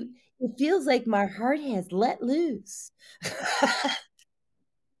like it feels like my heart has let loose.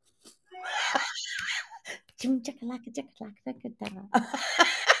 Chim chakalaka chakalaka chakata.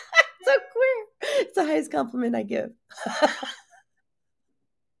 So queer. It's the highest compliment I give.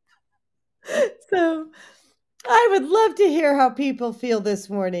 So I would love to hear how people feel this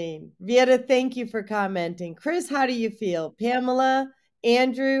morning. Vieta, thank you for commenting. Chris, how do you feel? Pamela,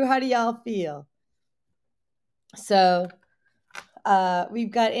 Andrew, how do y'all feel? So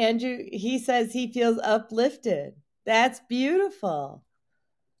we've got Andrew. He says he feels uplifted. That's beautiful.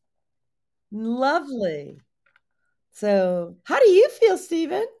 Lovely. So how do you feel,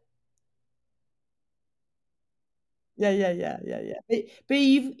 Stephen? Yeah, yeah, yeah, yeah, yeah. But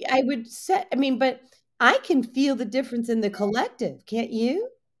I would say, I mean, but I can feel the difference in the collective, can't you?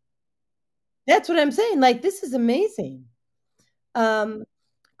 That's what I'm saying. Like, this is amazing. Um,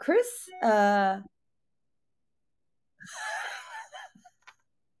 Chris,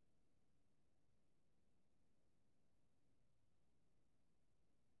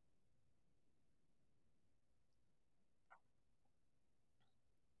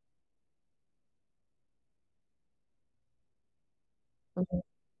 mhm,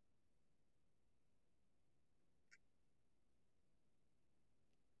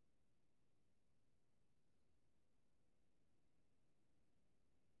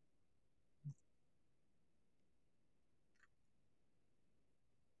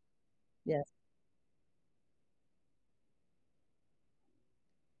 yes,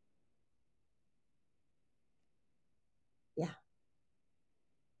 yeah.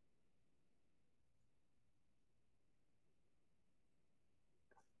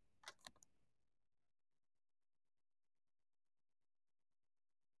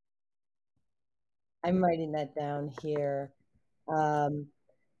 I'm writing that down here. Um,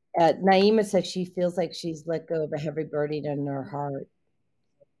 Naima says she feels like she's let go of a heavy burden in her heart.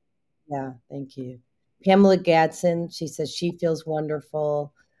 Yeah, thank you. Pamela Gadsden, she says she feels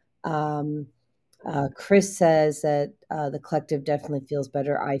wonderful. Um, Chris says that the collective definitely feels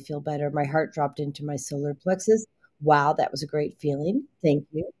better. I feel better. My heart dropped into my solar plexus. Wow, that was a great feeling. Thank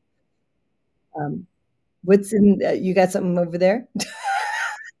you. Um, what's in? You got something over there?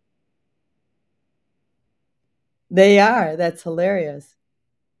 They are. That's hilarious.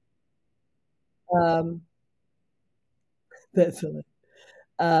 Um, that's hilarious.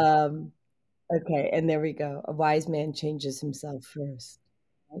 Um, okay, and there we go. A wise man changes himself first,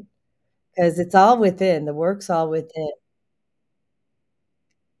 because it's all within. The work's all within.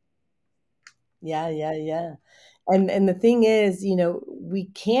 Yeah, yeah, yeah. And the thing is, we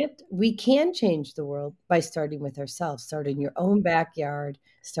can change the world by starting with ourselves. Start in your own backyard,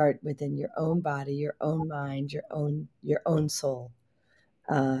 start within your own body, your own mind, your own soul.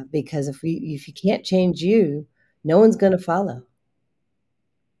 Because if you can't change you, no one's going to follow,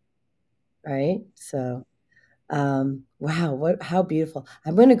 right? So, wow, what how beautiful.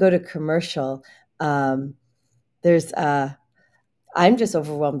 I'm going to go to commercial. There's I'm just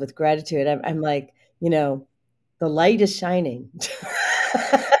overwhelmed with gratitude. I'm like, you know, the light is shining.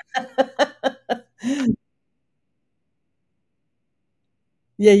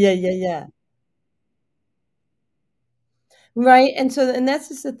 Yeah, yeah, yeah, yeah. Right, and that's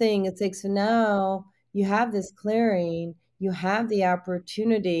just the thing, it's like, so now you have this clearing, you have the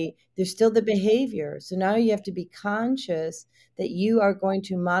opportunity, there's still the behavior, so now you have to be conscious that you are going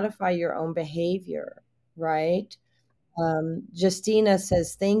to modify your own behavior, right? Justina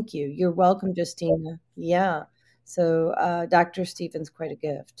says, "Thank you." You're welcome, Justina. Yeah. So, Dr. Stephen's quite a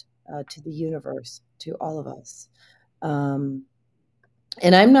gift, to the universe, to all of us. Um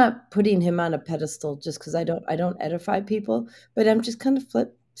and I'm not putting him on a pedestal just because I don't edify people, but I'm just kind of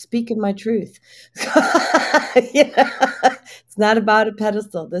speaking my truth. You know? It's not about a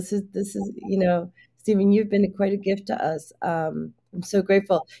pedestal. This is, Stephen, you've been quite a gift to us. I'm so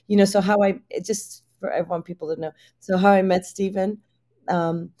grateful. So how I want people to know. So how I met Stephen,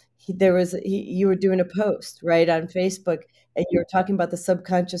 you were doing a post, right, on Facebook, and you were talking about the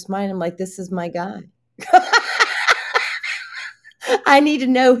subconscious mind. I'm like, this is my guy. I need to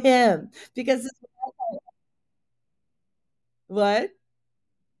know him because what?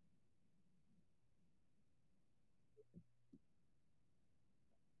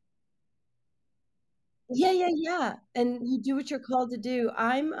 Yeah, yeah, yeah, and you do what you're called to do.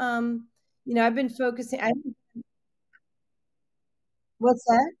 I've been focusing I What's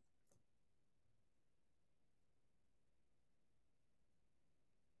that?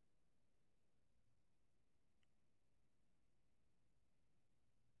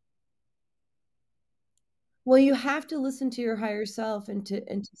 Well, you have to listen to your higher self and to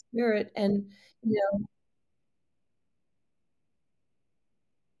spirit and, you know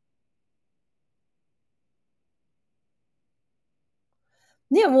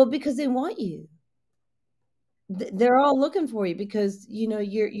Yeah, well, because they want you. They're all looking for you because,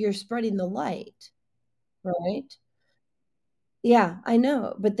 you're spreading the light, right? Yeah, I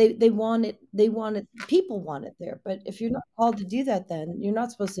know, but they want it people want it there, but if you're not called to do that, then you're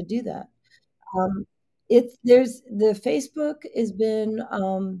not supposed to do that. Um, it's there's the Facebook has been,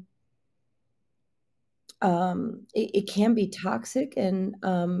 it can be toxic and,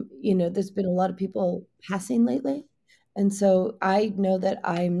 there's been a lot of people passing lately, and so I know that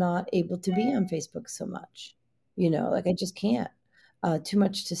I'm not able to be on Facebook so much, like I just can't, too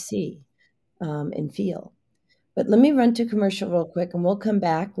much to see, and feel. But let me run to commercial real quick, and we'll come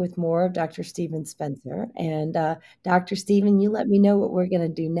back with more of Dr. Steven Spencer. And Dr. Steven, you let me know what we're going to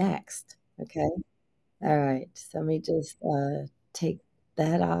do next. Okay. All right. So let me just take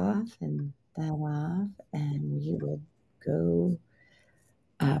that off and that off, and we will go.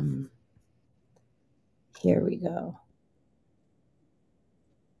 Um, Here we go.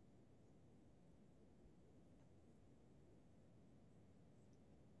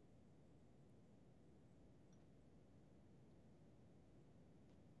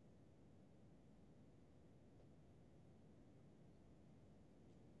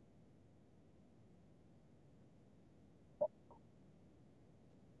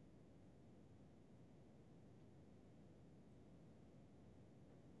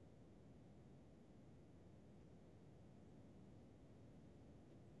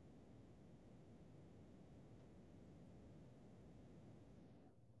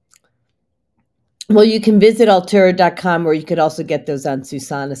 Well, you can visit Altura.com, or you could also get those on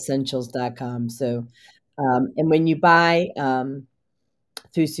SusanEssentials.com. So, and when you buy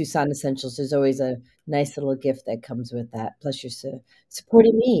through Susan Essentials, there's always a nice little gift that comes with that. Plus, you're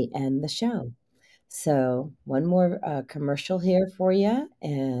supporting me and the show. So, one more commercial here for you,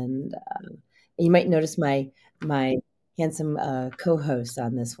 and you might notice my handsome co-host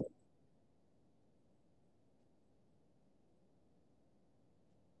on this one.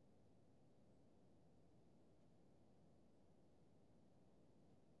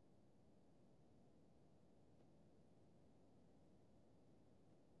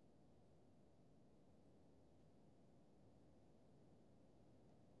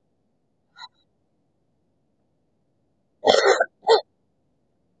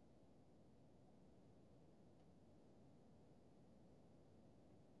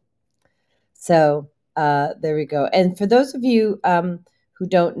 So there we go. And for those of you who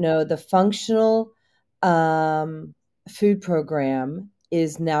don't know, the functional um, food program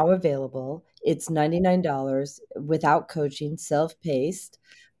is now available. It's $99 without coaching, self-paced.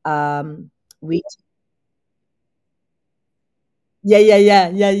 Um, we Yeah, yeah, yeah,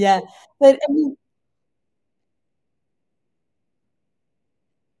 yeah, yeah. But I mean,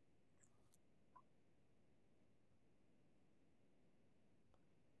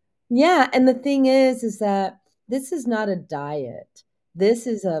 yeah, and the thing is that this is not a diet. This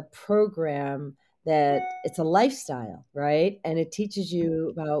is a program that it's a lifestyle, right? And it teaches you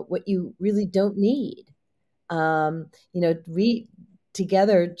about what you really don't need. We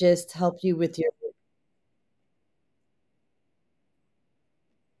together just help you with your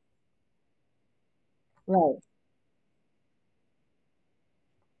right.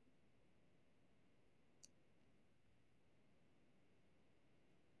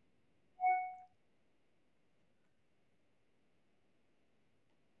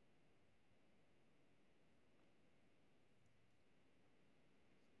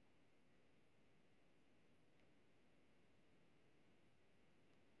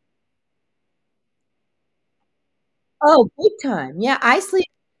 Oh, big time. Yeah, I sleep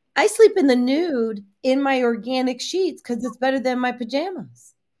in the nude in my organic sheets because it's better than my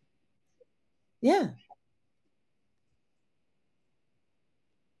pajamas. Yeah,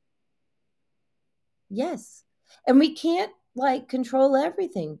 yes. And we can't like control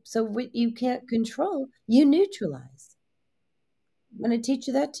everything. So what you can't control, you neutralize. I'm going to teach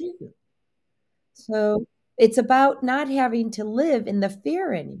you that too. So it's about not having to live in the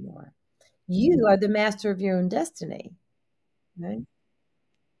fear anymore. You are the master of your own destiny, right?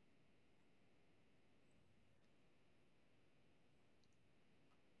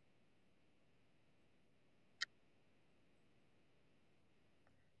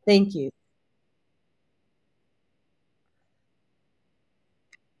 Thank you.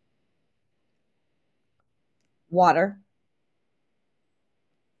 Water.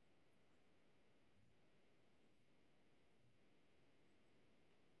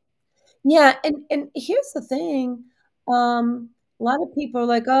 Yeah, and here's the thing, a lot of people are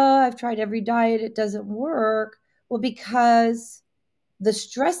like, "Oh, I've tried every diet, it doesn't work." Well, because the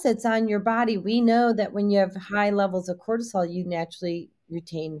stress that's on your body, we know that when you have high levels of cortisol, you naturally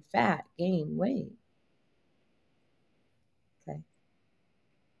retain fat, gain weight. Okay.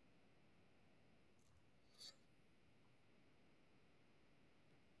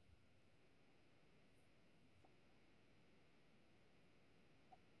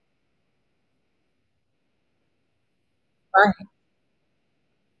 Right.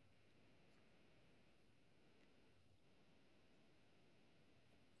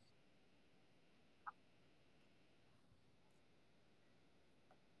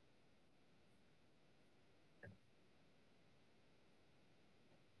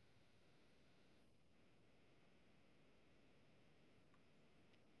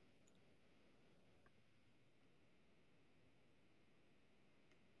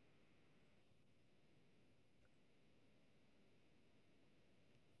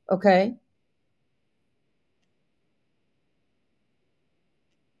 Okay.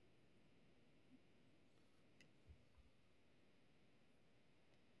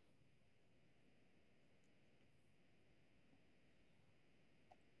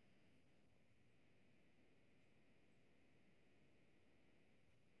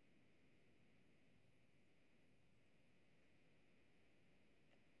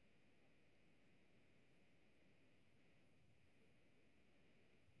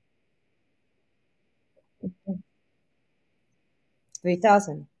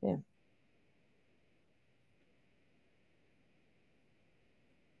 3,000. Yeah.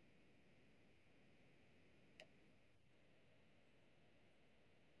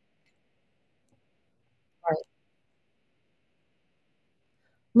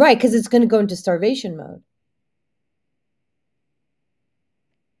 Right, because it's going to go into starvation mode.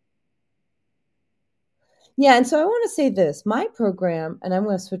 Yeah, and so I want to say this. My program, and I'm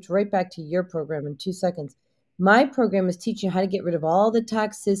going to switch right back to your program in 2 seconds. My program is teaching you how to get rid of all the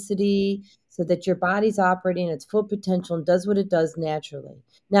toxicity so that your body's operating at its full potential and does what it does naturally.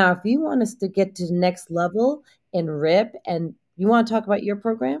 Now, if you want us to get to the next level and rip, and you want to talk about your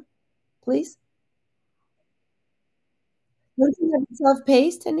program, please? Don't you have it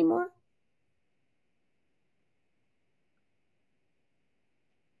self-paced anymore?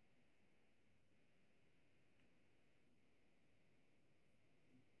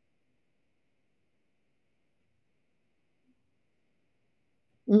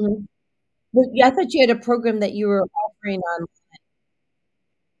 Mhm. But yeah, I thought you had a program that you were offering on.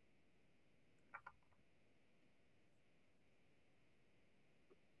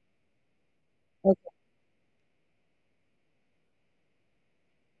 Okay.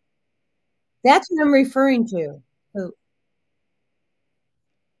 That's what I'm referring to. So,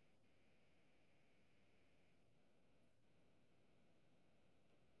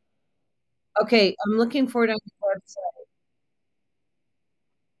 okay, I'm looking for it on your website.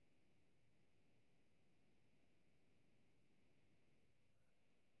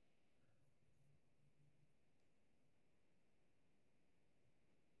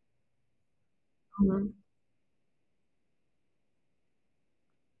 Mhm.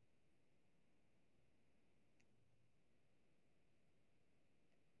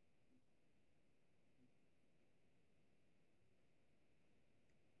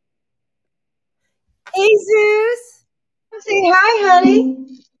 Hey, Zeus. Say hi, honey.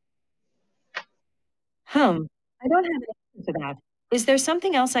 I don't have an answer for that. Is there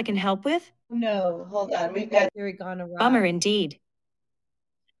something else I can help with? No, hold on. We've got. Siri gone Bummer awry. indeed.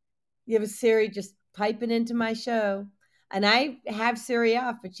 You have Siri just piping into my show. And I have Siri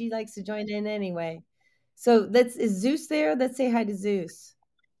off, but she likes to join in anyway. So let's is Zeus there? Let's say hi to Zeus.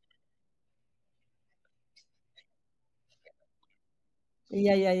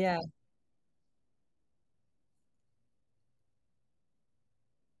 Yeah, yeah, yeah.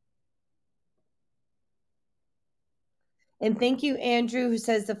 And thank you, Andrew, who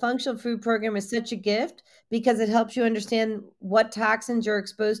says the functional food program is such a gift because it helps you understand what toxins you're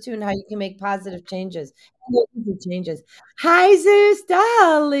exposed to and how you can make positive changes. And easy changes. Hi, Zeus,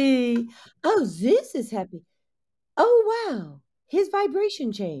 Dolly. Oh, Zeus is happy. Oh, wow. His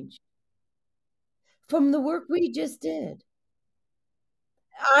vibration changed from the work we just did.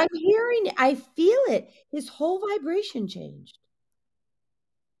 I'm hearing it. I feel it. His whole vibration changed.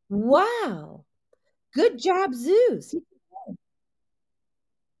 Wow. Good job, Zeus.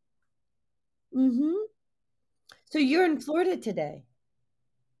 Mhm. So you're in Florida today.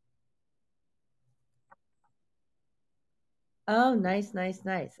 Oh, nice, nice,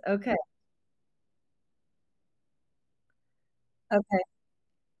 nice. Okay. Okay.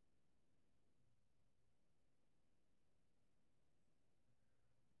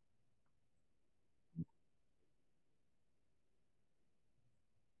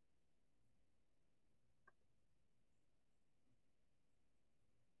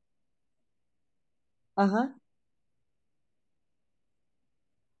 Uh-huh.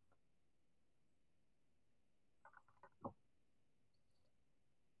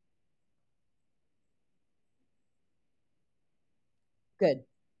 Good.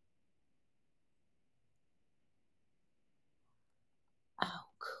 Oh,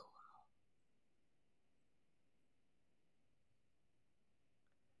 cool.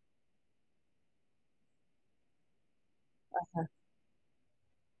 Uh-huh.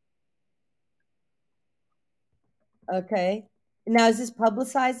 Okay. Now, is this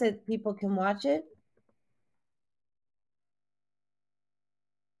publicized that people can watch it?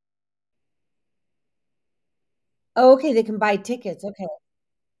 Oh, okay. They can buy tickets. Okay.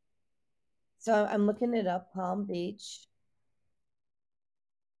 So I'm looking it up. Palm Beach.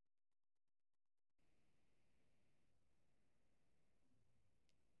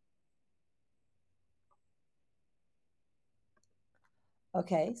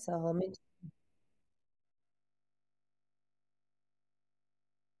 Okay. So let me.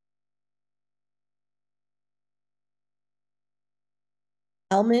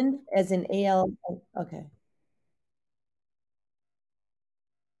 Almond as in AL. Okay.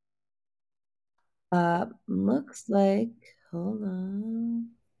 Looks like. Hold on.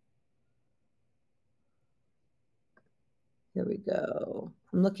 Here we go.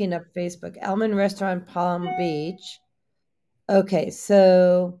 I'm looking up Facebook. Almond Restaurant, Palm Beach. Okay,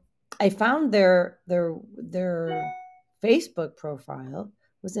 so I found their Facebook profile.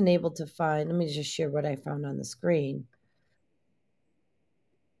 Wasn't able to find. Let me just share what I found on the screen.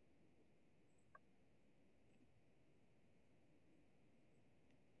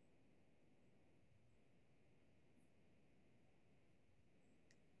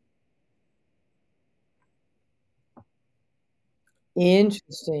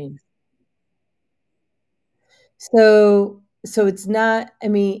 Interesting. So it's not, I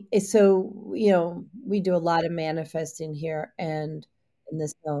mean, it's so, we do a lot of manifesting here and in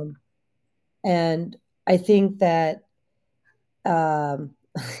this home. And I think that um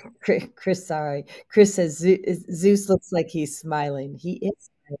Chris, sorry. Chris says Zeus looks like he's smiling. He is.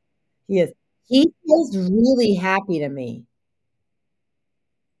 He is. He feels really happy to me.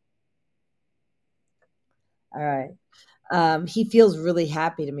 All right. He feels really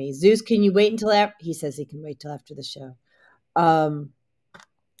happy to me. Zeus, can you wait until after? He says he can wait till after the show. Um,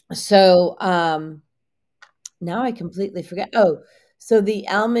 so now I completely forgot. Oh, so the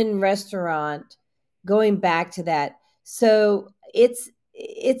Almond restaurant, going back to that. So it's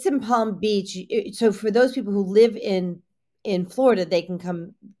in Palm Beach. So for those people who live in Florida, they can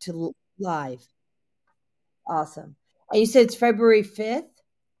come to live. Awesome. And you said it's February 5th?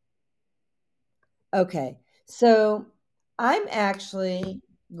 Okay. So I'm actually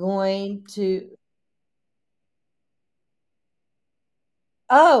going to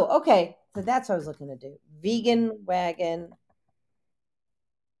Oh, okay. So that's what I was looking to do. Veganwagon.com.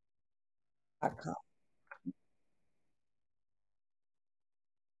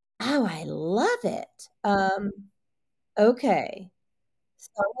 Oh, I love it. Okay.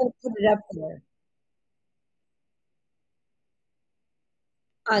 So I'm gonna put it up there.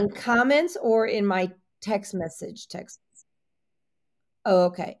 On comments or in my text message text? Oh,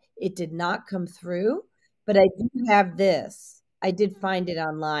 okay. It did not come through, but I do have this. I did find it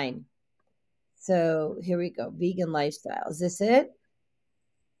online. So here we go. Vegan lifestyle. Is this it?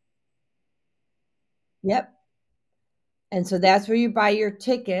 Yep. And so that's where you buy your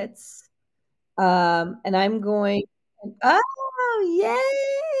tickets. And I'm going, oh,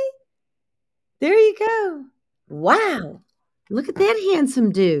 yay! There you go. Wow. Look at that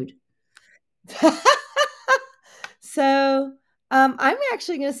handsome dude. So, I'm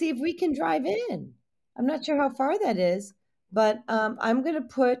actually gonna see if we can drive in. I'm not sure how far that is, but, I'm gonna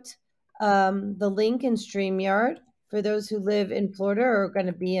put, the link in StreamYard for those who live in Florida or are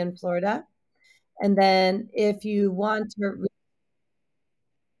gonna be in Florida, and then if you want to re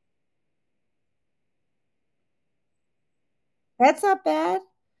that's not bad.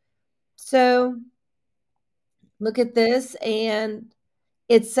 So, look at this, and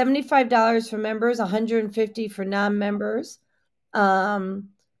it's $75 for members, 150 for non-members, um,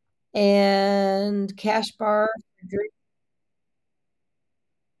 and cash bar for drink.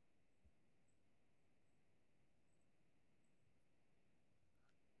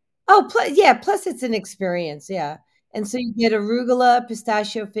 Oh, yeah, plus it's an experience, yeah, and so you get arugula,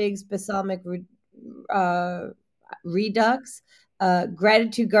 pistachio figs, balsamic uh, redux,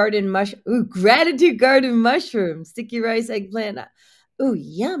 gratitude garden mushroom, sticky rice, eggplant. Ooh,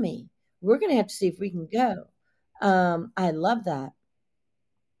 yummy. We're gonna have to see if we can go. I love that.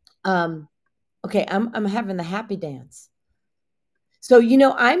 Um, okay, I'm having the happy dance. So,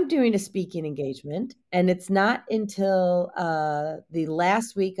 I'm doing a speaking engagement, and it's not until, the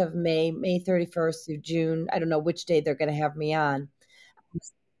last week of May, May 31st through June. I don't know which day they're gonna have me on.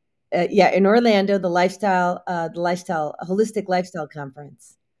 Yeah, in Orlando, the holistic lifestyle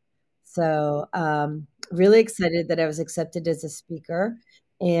conference. So, really excited that I was accepted as a speaker,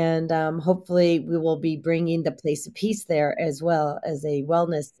 and, hopefully, we will be bringing the Place of Peace there as well as a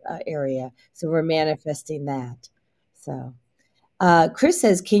wellness, area. So we're manifesting that. So Chris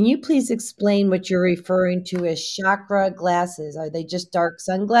says, "Can you please explain what you're referring to as chakra glasses? Are they just dark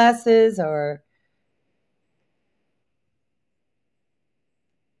sunglasses or?"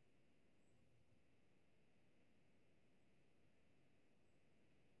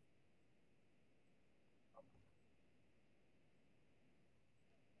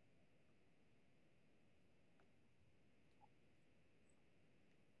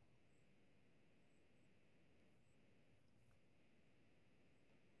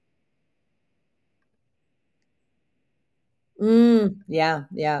 Yeah,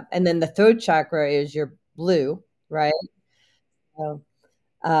 yeah. And then the throat chakra is your blue, right? So,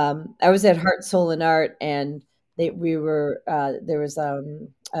 I was at Heart, Soul, and Art, and there was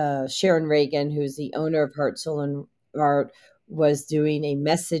Sharon Reagan, who's the owner of Heart, Soul, and Art, was doing a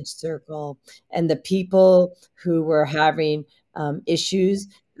message circle, and the people who were having issues,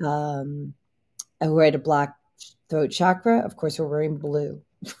 um, who had a blocked throat chakra, of course, were wearing blue.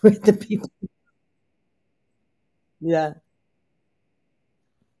 With the people, yeah.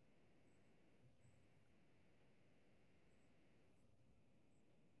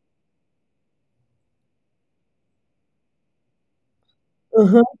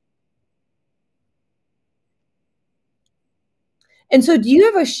 Uh-huh. And so, do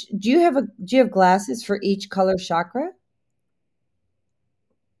you have glasses for each color chakra?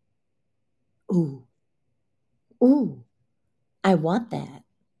 Ooh, ooh, I want that.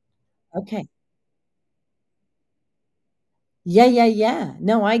 Okay. Yeah, yeah, yeah.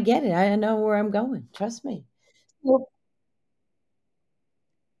 No, I get it. I know where I'm going. Trust me. Well,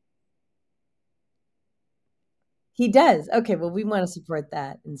 he does. Okay, well, we wanna support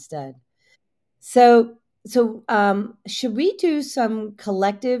that instead. So should we do some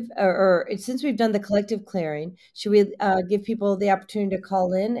collective or since we've done the collective clearing, should we, give people the opportunity to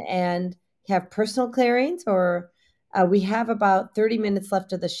call in and have personal clearings, or, we have about 30 minutes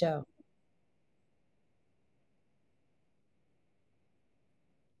left of the show?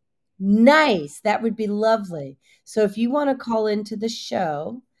 Nice, that would be lovely. So if you wanna call into the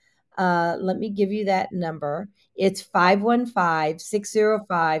show, let me give you that number. It's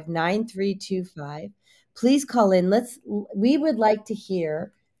 515-605-9325. Please call in. We would like to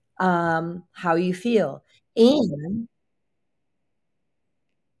hear, how you feel. And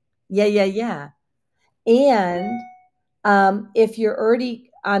yeah, yeah, yeah. And if you're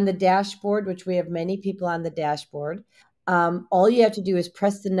already on the dashboard, which we have many people on the dashboard, all you have to do is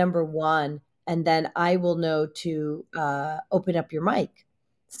press the number one, and then I will know to open up your mic.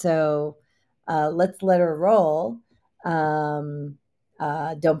 So let's let her roll. Um,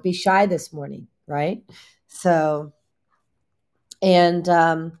 don't be shy this morning, right? So and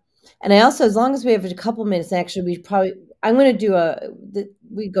I also, as long as we have a couple minutes, actually, I'm going to do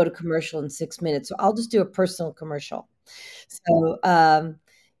we go to commercial in 6 minutes, so I'll just do a personal commercial. So, I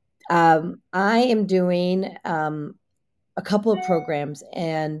am doing, a couple of programs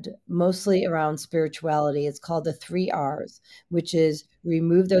and mostly around spirituality. It's called the 3 R's, which is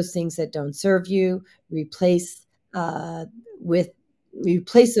remove those things that don't serve you, replace, uh, with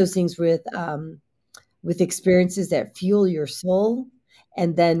replace those things with experiences that fuel your soul,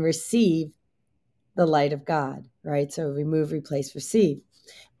 and then receive the light of God, right? So remove, replace, receive.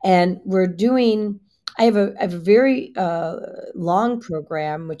 And I have a very long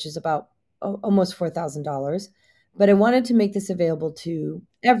program, which is about almost $4,000. But I wanted to make this available to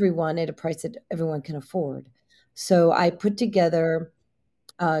everyone at a price that everyone can afford. So I put together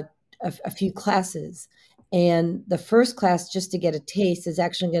uh, a few classes. And the first class, just to get a taste, is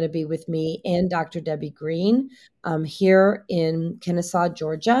actually going to be with me and Dr. Debbie Green here in Kennesaw,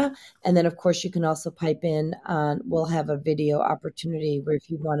 Georgia. And then, of course, you can also pipe in. We'll have a video opportunity where if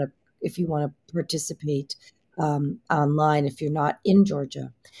you want to participate online, if you're not in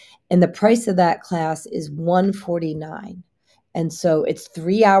Georgia. And the price of that class is 149. And so it's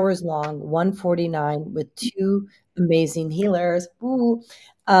 3 hours long, 149 with two amazing healers. Ooh.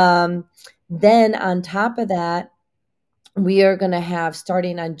 Um, then on top of that, we are going to have,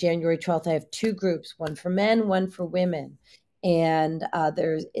 starting on January 12th, I have two groups, one for men, one for women. And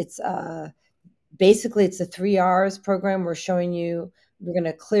basically it's a 3 R's program. We're going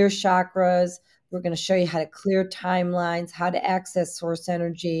to clear chakras. We're going to show you how to clear timelines, how to access source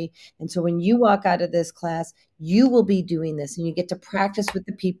energy. And so when you walk out of this class, you will be doing this and you get to practice with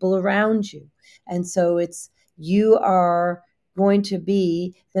the people around you. And so you are going to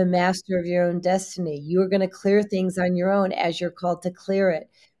be the master of your own destiny. You are going to clear things on your own as you're called to clear it.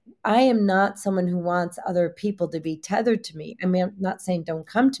 I am not someone who wants other people to be tethered to me. I mean, I'm not saying don't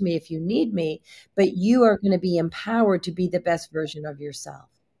come to me if you need me, but you are going to be empowered to be the best version of yourself.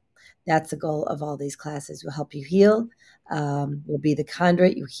 That's the goal of all these classes. We'll help you heal. We'll be the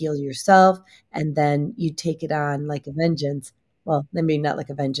conduit. You heal yourself, and then you take it on like a vengeance. Well, I mean, not like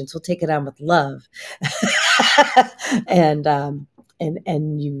a vengeance. We'll take it on with love, and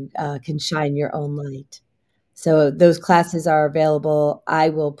you can shine your own light. So those classes are available. I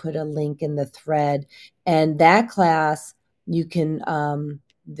will put a link in the thread, and that class you can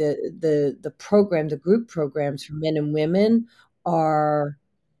the group programs for men and women are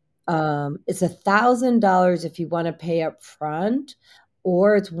it's $1,000 if you want to pay up front,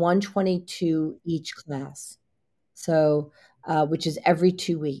 or it's 122 each class. So, which is every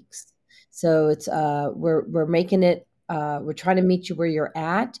 2 weeks. So we're making it, we're trying to meet you where you're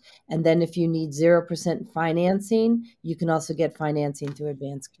at, and then if you need 0% financing, you can also get financing through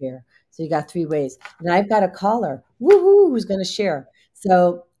Advanced Care. So you got 3 ways. And I've got a caller, woo-hoo, who's gonna share.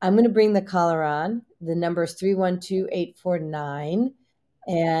 So I'm gonna bring the caller on. The number is 312-849,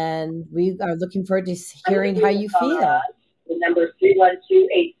 and we are looking forward to hearing how you feel. The number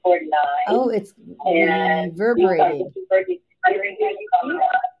 312-849. Oh, it's And reverberating. the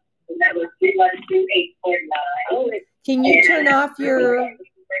number 312-849. Oh, Can you turn off your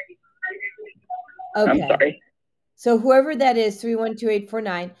I'm okay. sorry. So whoever that is,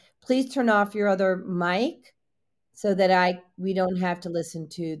 312-849, please turn off your other mic so that we don't have to listen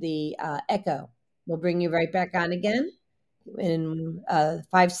to the echo. We'll bring you right back on again in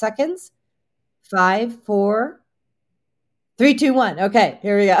 5 seconds. 5, 4, 3, 2, 1. Okay,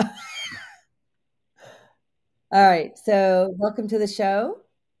 here we go. All right. So, welcome to the show.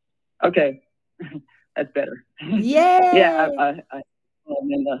 Okay, that's better. Yeah, Yay! I'm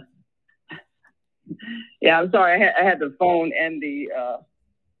in the, yeah, I'm sorry. I had the phone and the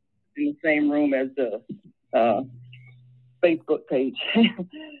in the same room as the uh, Facebook page.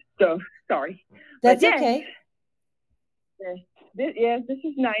 So sorry. That's But yes, okay. this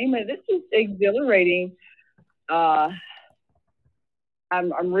is Naima. This is exhilarating. Uh,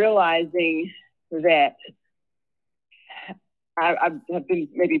 I'm realizing that I have been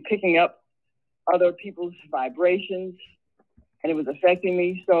maybe picking up other people's vibrations, and it was affecting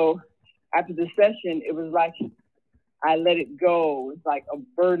me. So after the session, it was like I let it go. It's like a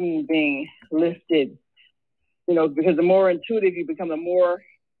burden being lifted. You know, because the more intuitive you become, the more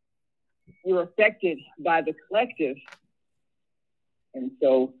you're affected by the collective. And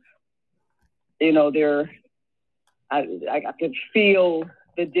so, you know, I could feel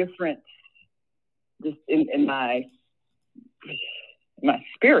the difference just in my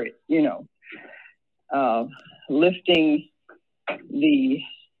spirit, you know, lifting the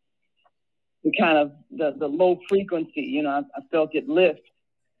kind of the low frequency, you know, I felt it lift.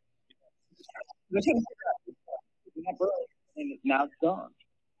 And now it's gone.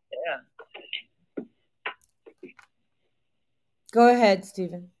 Yeah. Go ahead,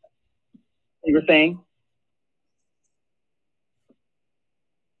 Stephen. You were saying?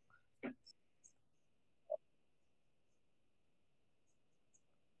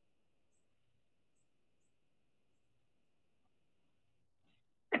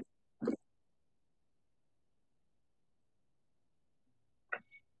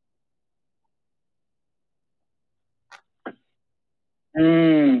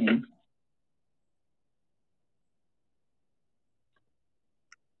 Mm.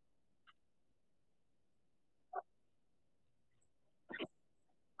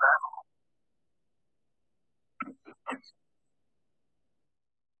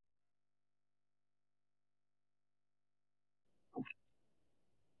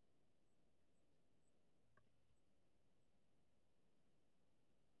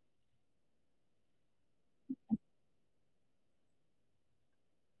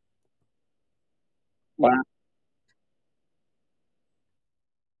 Wow.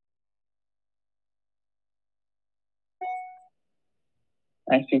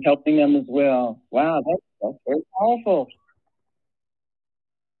 Actually helping them as well. Wow, that's very powerful.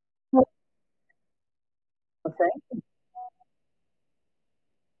 Okay.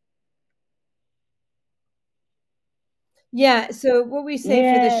 Yeah. So, what we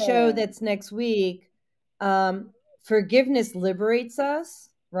say for the show Yeah. that's next week, forgiveness liberates us,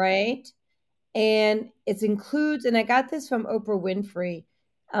 right? And it includes, and I got this from Oprah Winfrey,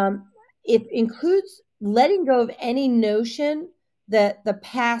 it includes letting go of any notion that the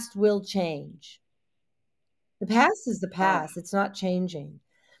past will change. The past is the Ah, past, it's not changing.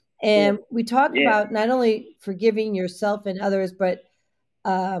 yeah. And we talk Yeah. about not only forgiving yourself and others, but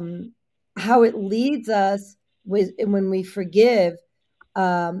um, how it leads us with when we forgive,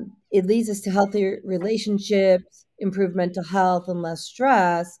 it leads us to healthier relationships, improved mental health, and less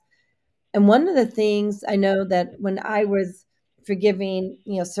stress. And one of the things I know that when I was forgiving,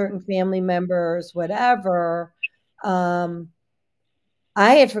 certain family members, whatever, um,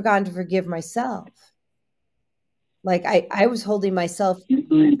 I had forgotten to forgive myself. Like I was holding myself.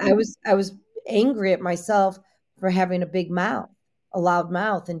 I was angry at myself for having a big mouth, a loud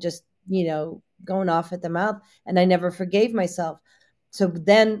mouth, and just going off at the mouth, and I never forgave myself. So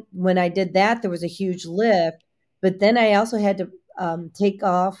then when I did that, there was a huge lift. But then I also had to take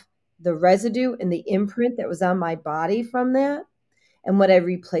off the residue and the imprint that was on my body from that. And what I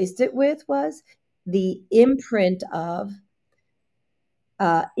replaced it with was the imprint of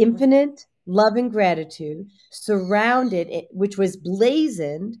infinite love and gratitude surrounded it, which was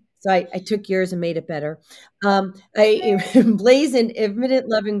blazoned. So I took yours and made it better. I blazoned infinite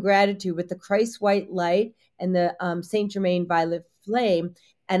love and gratitude with the Christ white light and the Saint Germain violet flame,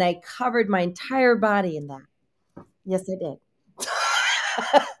 and I covered my entire body in that. Yes, I did.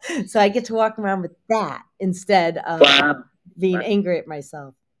 So I get to walk around with that instead of Wow. being angry at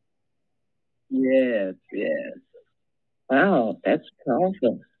myself. Yes, yes. Wow, that's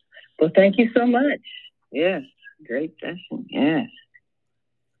powerful. Well, thank you so much. Yes, great session. Yes.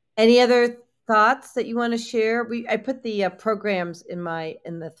 Any other thoughts that you want to share? I put the programs in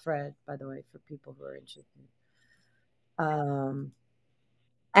the thread, by the way, for people who are interested. Um,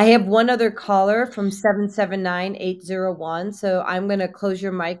 I have one other caller from 779-801. So I'm going to close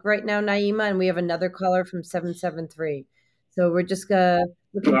your mic right now, Naima, and we have another caller from 773. So we're just going to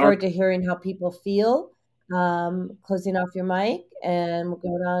Looking forward to hearing how people feel. Closing off your mic, and we'll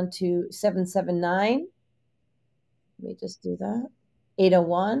go down to 779. Let me just do that.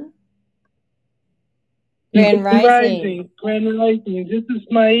 801. Grand Rising. Grand Rising. This is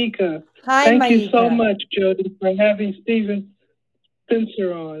Maika. Hi, Thank Maika. you so much, Jody, for having Stephen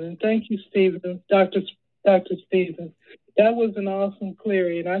Spencer on. And thank you, Stephen, Dr. Stephen. That was an awesome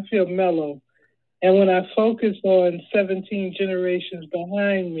query, and I feel mellow. And when I focus on 17 generations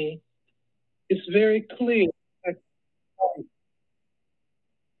behind me, it's very clear.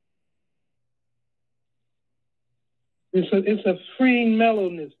 It's a freeing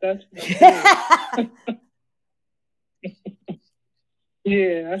mellowness. That's what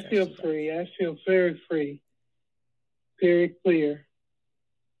yeah, I feel free. I feel very free, very clear.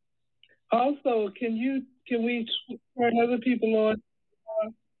 Also, can we turn other people on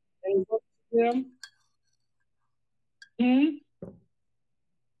and look at them?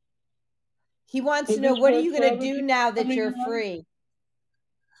 He wants to know, what are you going to do now that you're free?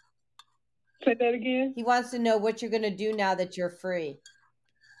 Say that again. He wants to know what you're going to do now that you're free.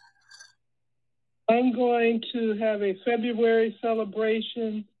 I'm going to have a February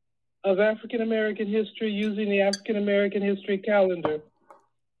celebration of African American history using the African American history calendar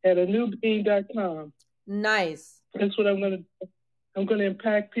at anewbeing.com. Nice. That's what I'm going to do. I'm going to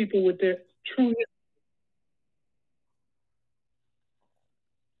impact people with their true history.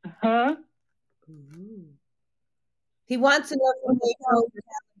 Huh? Mm-hmm. He wants to know if you make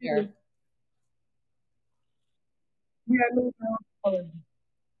calendar. Yeah,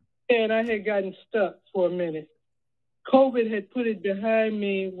 and I had gotten stuck for a minute. COVID had put it behind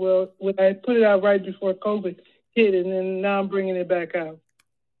me. Well, I put it out right before COVID hit, and then now I'm bringing it back out.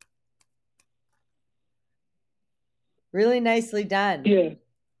 Really nicely done. Yes.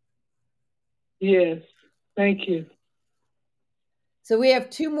 Yes. Thank you. So we have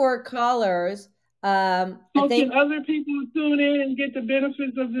two more callers. So can other people tune in and get the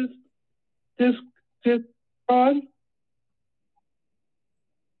benefits of this fraud?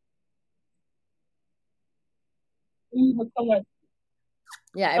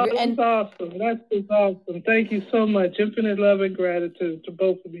 Yeah, that's awesome. That's awesome. Thank you so much. Infinite love and gratitude to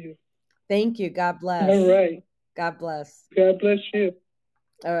both of you. Thank you. God bless. All right. God bless. God bless you.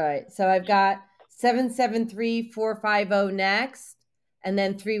 All right. So I've got 773-450 next, and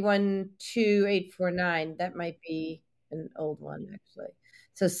then 312-849. That might be an old one, actually.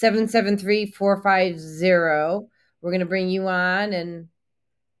 So 773-450. We're going to bring you on, and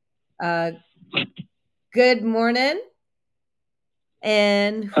good morning.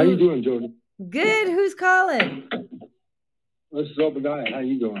 And how you doing, Jody? Good. Who's calling? This is Obadiah. How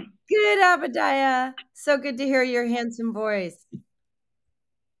you doing? Good, Obadiah. So good to hear your handsome voice.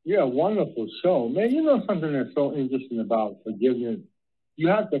 Yeah, wonderful show. Man, you know something that's so interesting about forgiveness? You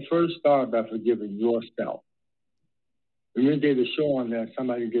have to first start by forgiving yourself. We did a show on that.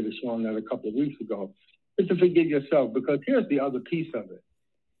 Somebody did a show on that a couple of weeks ago. It's to forgive yourself, because here's the other piece of it.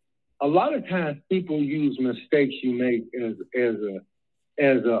 A lot of times people use mistakes you make as a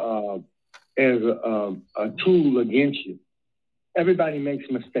tool against you. Everybody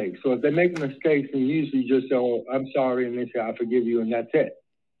makes mistakes. So if they make mistakes, and usually just say, "Oh, I'm sorry," and they say, "I forgive you," and that's it.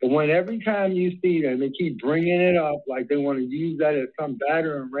 But when every time you see them, they keep bringing it up like they want to use that as some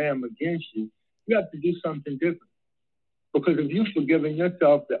battering ram against you, you have to do something different. Because if you've forgiven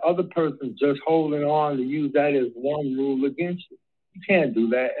yourself, the other person's just holding on to use that as one rule against you. You can't do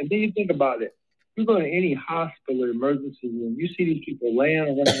that. And then you think about it. You go to any hospital or emergency room, you see these people laying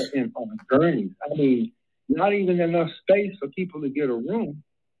around on gurneys. I mean, not even enough space for people to get a room.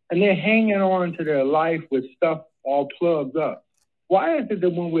 And they're hanging on to their life with stuff all plugged up. Why is it that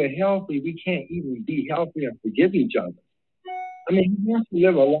when we're healthy, we can't even be healthy and forgive each other? I mean, you want to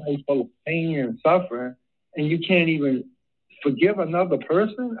live a life full of pain and suffering, and you can't even forgive another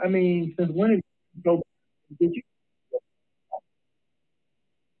person? I mean, since when did you?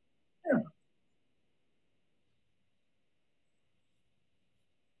 Yeah.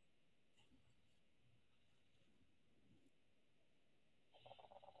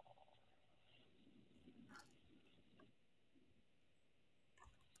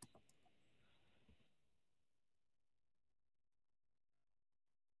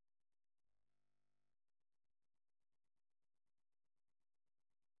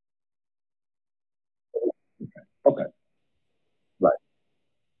 Okay. Right.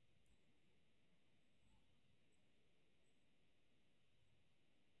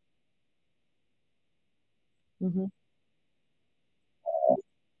 Mm-hmm.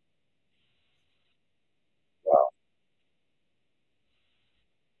 Wow.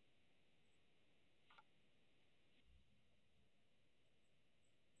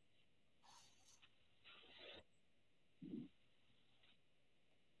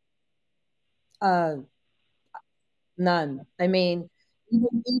 Uh, none. I mean,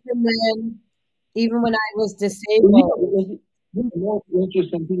 even when I was disabled. The most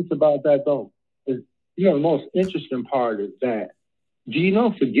interesting piece about that, though, is the most interesting part is that do you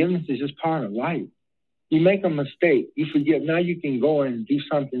know forgiveness is just part of life? You make a mistake, you forgive. Now you can go and do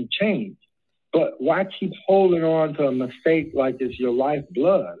something change. But why keep holding on to a mistake like it's your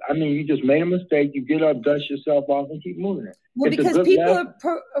lifeblood? I mean, you just made a mistake. You get up, dust yourself off, and keep moving it. Well, It's a because good people lesson.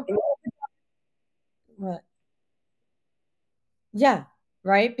 what? Yeah,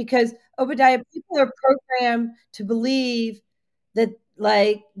 right? Because Obadiah, people are programmed to believe that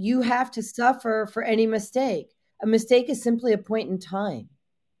like you have to suffer for any mistake. A mistake is simply a point in time.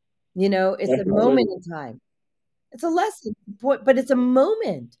 It's That's a all it moment is. in time. It's a lesson, but it's a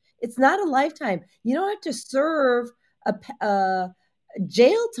moment. It's not a lifetime. You don't have to serve a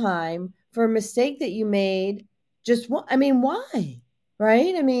jail time for a mistake that you made. I mean, why?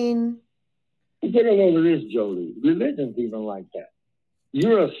 Right? I mean, Get over this, Jody. Religion's even like that.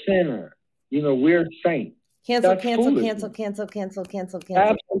 You're a sinner. We're saints. cancel, That's cancel, cancel, foolishness. cancel, cancel, cancel, cancel,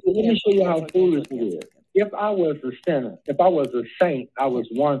 Absolutely. Let me cancel, show you how cancel, foolish cancel, it cancel, is. cancel. If I was a sinner, if I was a saint, I was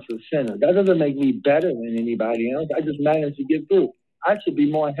once a sinner. That doesn't make me better than anybody else. I just managed to get through. I should be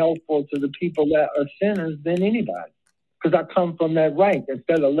more helpful to the people that are sinners than anybody because I come from that rank.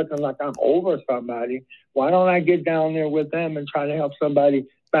 Instead of looking like I'm over somebody, why don't I get down there with them and try to help somebody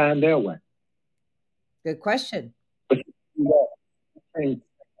find their way? Good question. But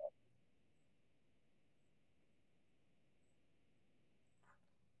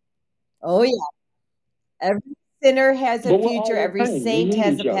Oh yeah, every sinner has a we're all future. the Every same. We saint need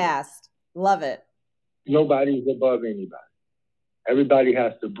has a each other. past. Love it. Nobody's above anybody. Everybody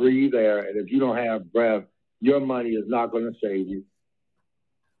has to breathe air, and if you don't have breath, your money is not going to save you.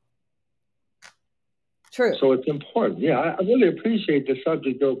 True. So it's important. Yeah, I really appreciate the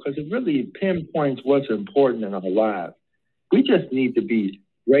subject, though, because it really pinpoints what's important in our lives. We just need to be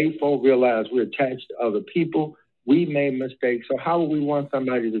grateful, realize we're attached to other people. We made mistakes, so how would we want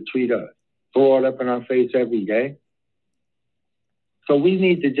somebody to treat us? Throw it up in our face every day? So we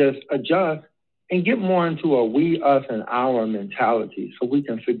need to just adjust and get more into a we, us, and our mentality so we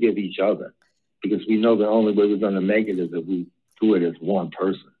can forgive each other because we know the only way we're going to make it is if we do it as one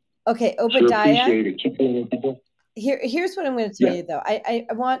person. Okay, Sure Obadiah. appreciate it. Keep doing it, people. Here's what I'm going to tell you, though. I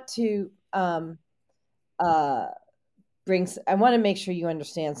want to I want to make sure you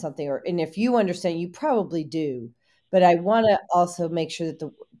understand something, and if you understand, you probably do. But I want to also make sure that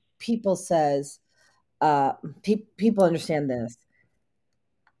the people people understand this.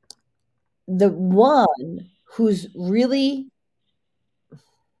 The one who's really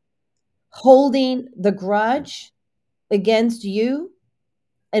holding the grudge against you,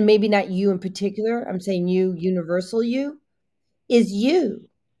 and maybe not you in particular, I'm saying you, universal you, is you.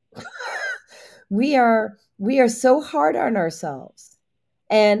 We are so hard on ourselves.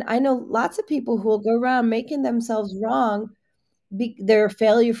 And I know lots of people who will go around making themselves wrong. They're a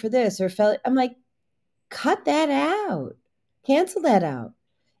failure for this or failure. I'm like, cut that out. Cancel that out.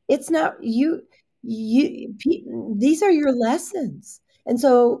 It's not you. These are your lessons. And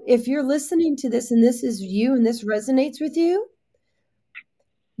so if you're listening to this and this is you and this resonates with you,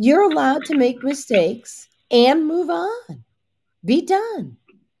 you're allowed to make mistakes and move on. Be done.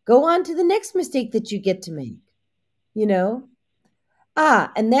 Go on to the next mistake that you get to make, you know?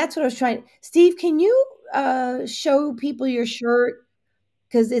 And that's what I was trying. Steve, can you show people your shirt?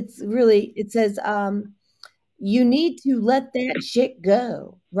 Because it says, you need to let that shit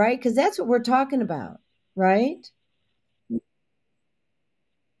go, right? Because that's what we're talking about, right?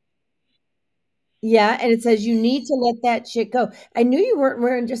 Yeah, and it says you need to let that shit go. I knew you weren't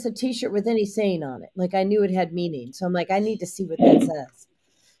wearing just a t-shirt with any saying on it. Like I knew it had meaning. So I'm like, I need to see what that says.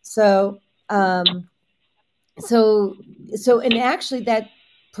 So, um, so, and actually that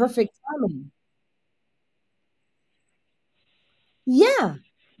perfect timing. Yeah,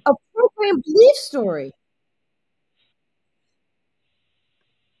 a program belief story.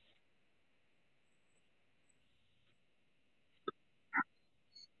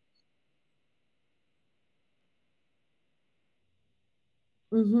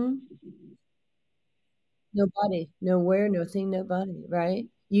 Mhm. Nobody, nowhere, nothing, nobody, right?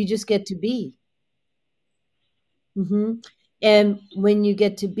 You just get to be. Mhm. And when you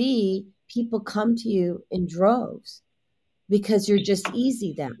get to be, people come to you in droves because you're just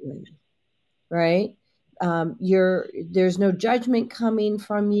easy that way, right? There's no judgment coming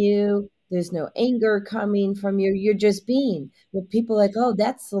from you. There's no anger coming from you. You're just being. But people are like, oh,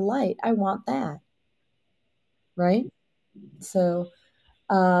 that's the light. I want that, right? So,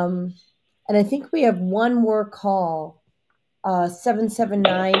 and I think we have one more call.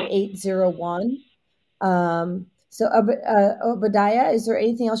 779-801. So Obadiah, is there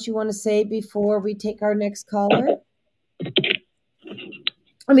anything else you want to say before we take our next caller?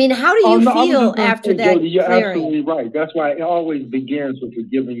 I mean, how do you No, I was feel just going to after say, that Jody, you're clearing? absolutely right. That's why it always begins with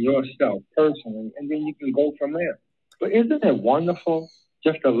forgiving yourself personally, and then you can go from there. But isn't it wonderful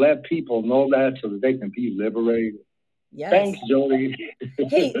just to let people know that so that they can be liberated? Yes. Thanks, Jody.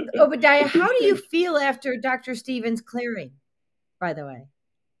 Hey, Obadiah, how do you feel after Dr. Stevens' clearing, by the way?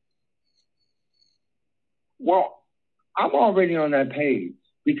 Well, I'm already on that page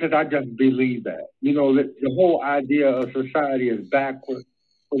because I just believe that. You know, the whole idea of society is backwards.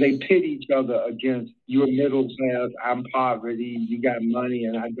 Where they pit each other against you're middle class, I'm poverty, you got money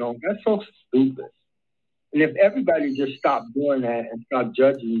and I don't. That's so stupid. And if everybody just stopped doing that and stopped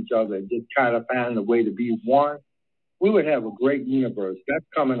judging each other and just try to find a way to be one, we would have a great universe. That's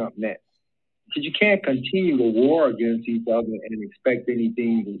coming up next. Because you can't continue to war against each other and expect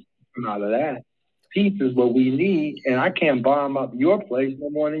anything to come out of that. Peace is what we need, and I can't bomb up your place no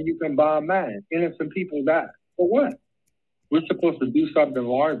more than you can bomb mine. Innocent people die. For what? We're supposed to do something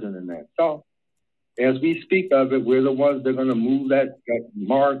larger than that. So, as we speak of it, we're the ones that are going to move that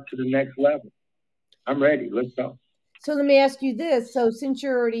mark to the next level. I'm ready. Let's go. So let me ask you this. So since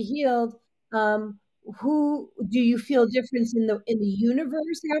you're already healed, who do you feel difference in the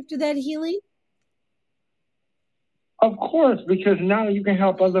universe after that healing? Of course, because now you can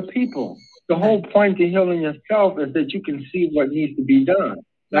help other people. The whole point of healing yourself is that you can see what needs to be done.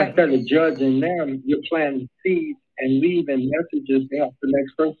 Right. Instead of judging them, you're planting seeds and leaving messages to help the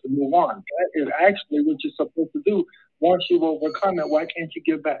next person move on. That is actually what you're supposed to do. Once you've overcome it, why can't you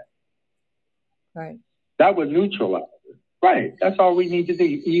give back? Right. That would neutralize it. Right. That's all we need to do.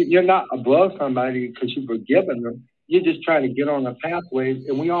 You're not above somebody because you've forgiven them. You're just trying to get on a pathway,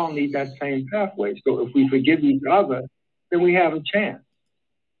 and we all need that same pathway. So if we forgive each other, then we have a chance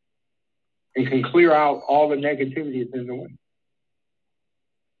and can clear out all the negativity that's in the way.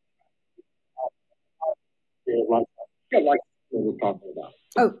 Like what we're talking about.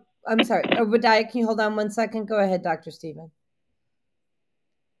 Oh, I'm sorry. Obadiah, can you hold on 1 second? Go ahead, Dr. Stephen.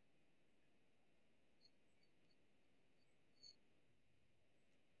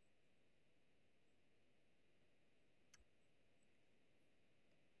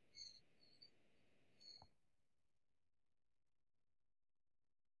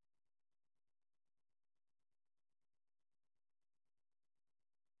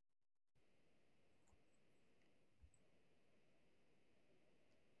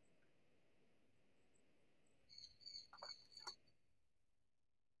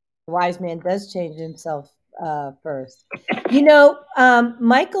 Wise man does change himself first. You know,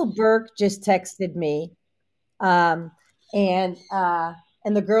 Michael Burke just texted me, um, and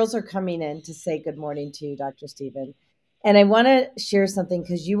the girls are coming in to say good morning to you, Dr. Stephen. And I want to share something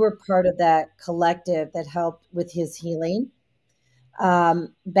because you were part of that collective that helped with his healing.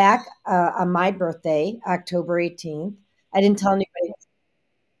 Back on my birthday, October 18th, I didn't tell anybody.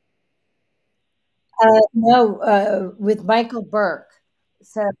 No, with Michael Burke.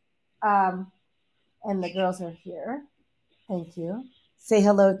 So, um, and the girls are here. Thank you. Say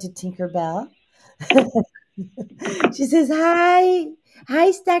hello to Tinkerbell. She says, hi.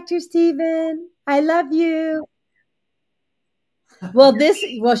 Hi, Dr. Stephen. I love you. Well,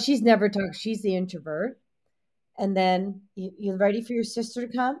 she's never talked. She's the introvert. And then you ready for your sister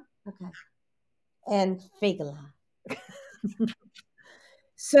to come? Okay. And Figala.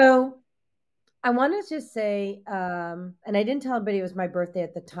 So I want to just say, and I didn't tell anybody it was my birthday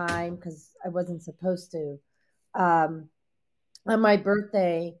at the time because I wasn't supposed to. Um, on my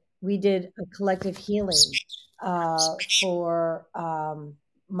birthday, we did a collective healing for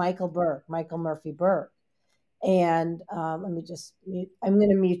Michael Murphy Burke. And let me just mute. I'm going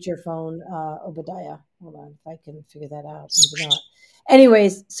to mute your phone, Obadiah. Hold on, if I can figure that out. Maybe not.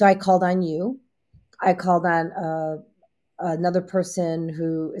 Anyways, so I called on you. I called on another person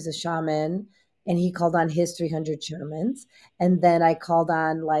who is a shaman, and he called on his 300 shamans. And then I called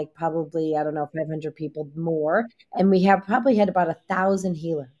on like probably, I don't know, 500 people more. And we have probably had about 1,000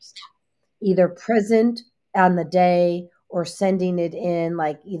 healers, either present on the day or sending it in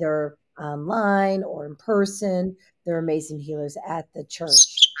like either online or in person. They're amazing healers at the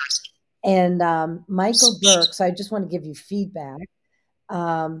church. And Michael Burke, so I just want to give you feedback.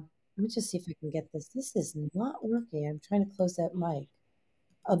 Let me just see if I can get this. This is not working. I'm trying to close that mic.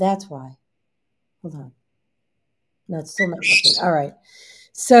 Oh, that's why. Hold on. No, it's still not working. All right.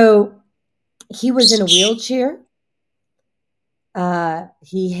 So he was in a wheelchair.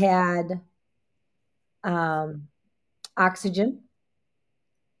 He had oxygen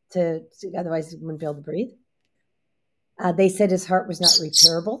to otherwise he wouldn't be able to breathe. They said his heart was not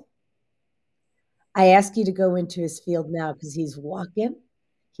repairable. I ask you to go into his field now because he's walking.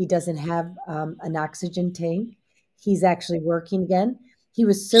 He doesn't have an oxygen tank. He's actually working again. He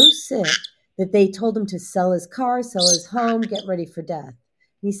was so sick that they told him to sell his car, sell his home, get ready for death.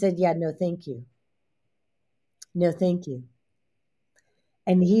 He said, "Yeah, no, thank you. No, thank you."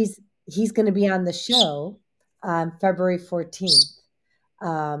 And he's going to be on the show on February 14th.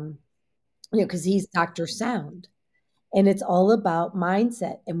 Because he's Dr. Sound. And it's all about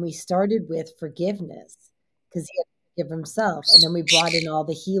mindset. And we started with forgiveness because he had to forgive himself. And then we brought in all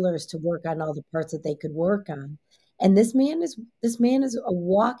the healers to work on all the parts that they could work on. And this man is a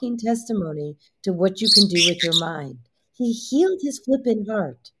walking testimony to what you can do with your mind. He healed his flippin'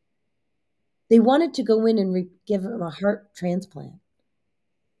 heart. They wanted to go in and give him a heart transplant.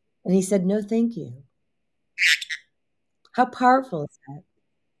 And he said, "No, thank you." How powerful is that?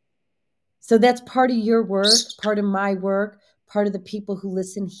 So that's part of your work, part of my work, part of the people who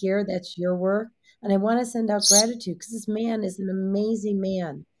listen here. That's your work. And I want to send out gratitude because this man is an amazing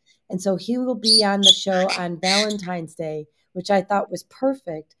man. And so he will be on the show on Valentine's Day, which I thought was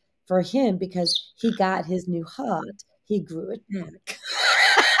perfect for him because he got his new heart. He grew it back.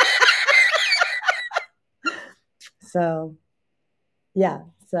 So, yeah.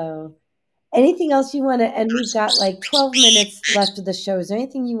 So, anything else you want to? And we've got like 12 minutes left of the show. Is there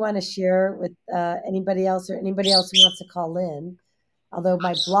anything you want to share with anybody else or anybody else who wants to call in? Although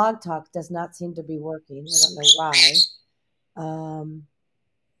my blog talk does not seem to be working. I don't know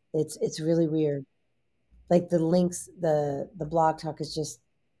why. It's really weird. Like the links, the blog talk is just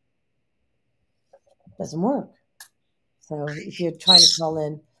doesn't work. So if you're trying to call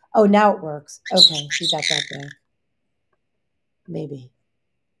in, oh, now it works. Okay, you got that back. Maybe.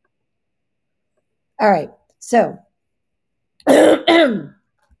 All right. So,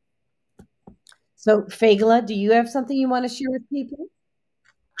 so Fagala, do you have something you want to share with people?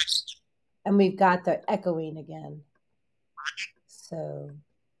 And we've got the echoing again. So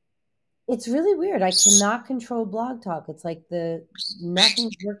it's really weird. I cannot control blog talk. It's like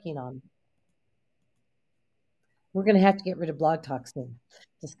nothing's working on. We're going to have to get rid of blog talk soon.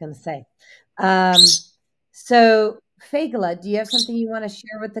 Just going to say. So Fagala, do you have something you want to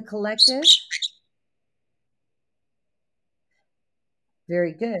share with the collective?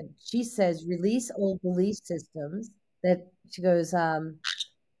 Very good. She says, release old belief systems. That she goes,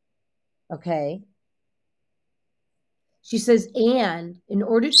 okay. She says, and in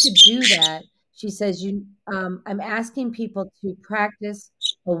order to do that, she says, I'm asking people to practice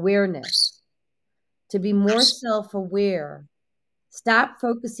awareness, to be more self-aware. Stop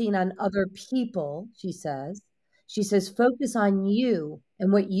focusing on other people, she says. She says, focus on you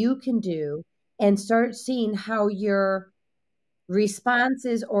and what you can do and start seeing how your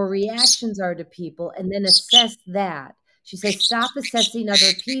responses or reactions are to people and then assess that. She says, stop assessing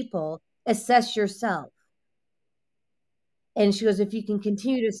other people, assess yourself. And she goes, if you can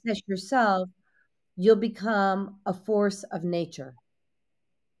continue to assess yourself, you'll become a force of nature,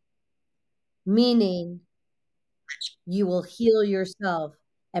 meaning you will heal yourself.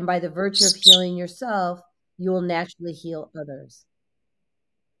 And by the virtue of healing yourself, you will naturally heal others.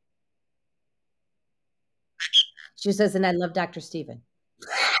 She says, and I love Dr. Stephen.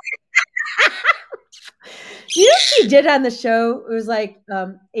 You know what she did on the show? It was like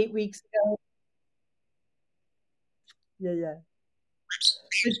 8 weeks ago. Yeah.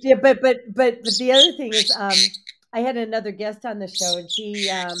 But the other thing is, I had another guest on the show, and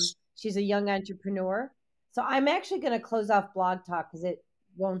she's a young entrepreneur. So I'm actually going to close off Blog Talk because it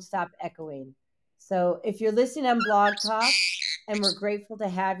won't stop echoing. So if you're listening on Blog Talk, and we're grateful to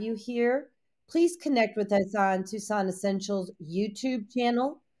have you here, please connect with us on Tucson Essentials YouTube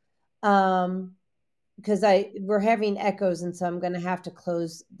channel. Because we're having echoes, and so I'm going to have to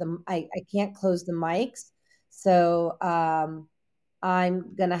close them. I can't close the mics, so I'm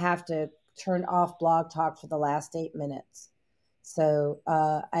going to have to turn off Blog Talk for the last 8 minutes. So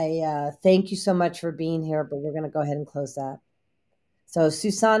I thank you so much for being here, but we're going to go ahead and close that. So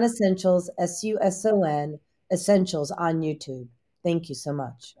Susan Essentials, SUSON Essentials on YouTube. Thank you so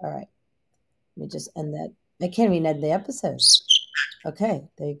much. All right. Let me just end that. I can't even end the episode. Okay,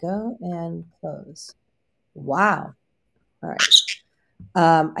 there you go, and close. Wow. All right.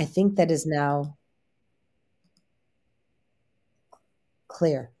 I think that is now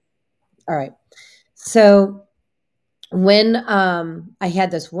clear. All right. So when I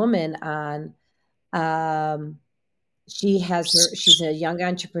had this woman on, she's a young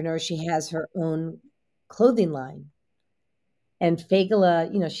entrepreneur. She has her own clothing line. And Fagala,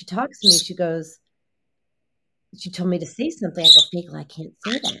 she talks to me. She told me to say something. I go, Fagala, I can't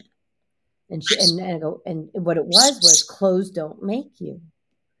say that. And I go, and what it was clothes don't make you.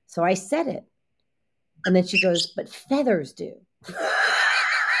 So I said it. And then she goes, but feathers do.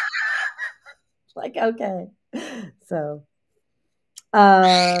 Like, okay. So,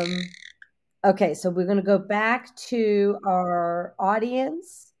 okay, so we're going to go back to our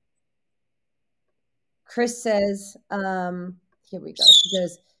audience. Chris says, here we go.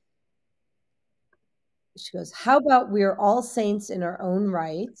 She goes, how about we're all saints in our own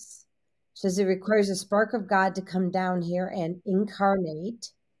rights? She says it requires a spark of God to come down here and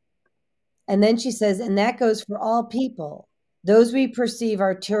incarnate. And then she says, and that goes for all people. Those we perceive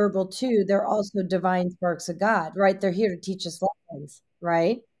are terrible too. They're also divine sparks of God, right? They're here to teach us lessons,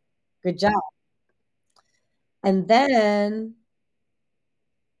 right? Good job. And then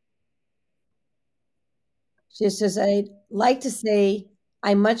she says, I'd like to say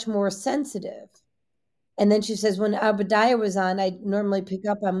I'm much more sensitive. And then she says, when Obadiah was on, I normally pick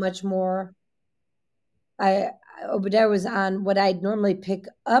up on much more. Obadiah was on, what I'd normally pick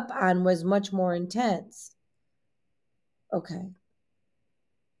up on was much more intense. Okay.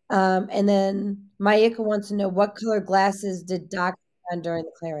 And then Mayika wants to know, what color glasses did Doc put on during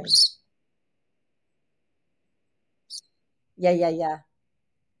the clearing? Yeah.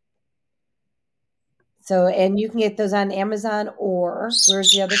 So, and you can get those on Amazon, or where's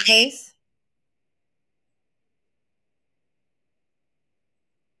the other place?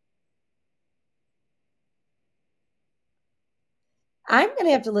 I'm going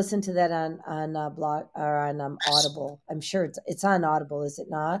to have to listen to that on blog or on Audible. I'm sure it's on Audible, is it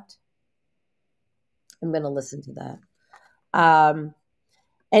not? I'm going to listen to that.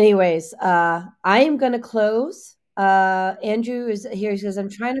 Anyways, I am going to close. Andrew is here. He says, I'm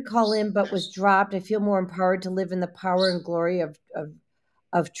trying to call in, but was dropped. I feel more empowered to live in the power and glory of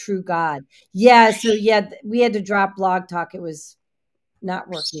true God. Yeah. So yeah, we had to drop Blog Talk. It was not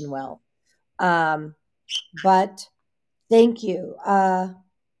working well. But thank you.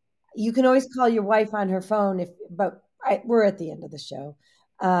 You can always call your wife on her phone but we're at the end of the show.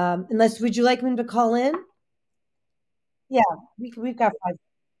 Would you like him to call in? Yeah, we've got 5.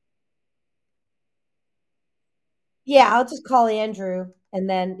 Yeah, I'll just call Andrew and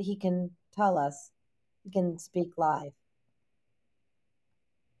then he can tell us. He can speak live.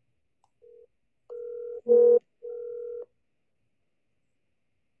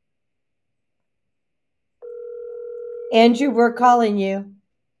 Andrew, we're calling you.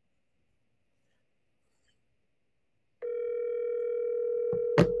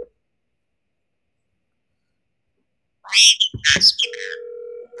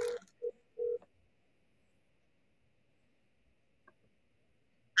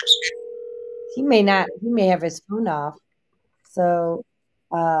 He may have his phone off. So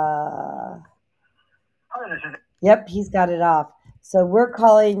yep, he's got it off. So we're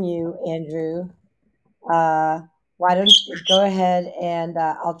calling you, Andrew. Why don't you go ahead and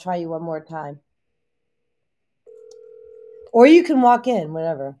I'll try you one more time. Or you can walk in,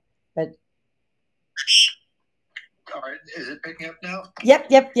 whatever. But all right, is it picking up now?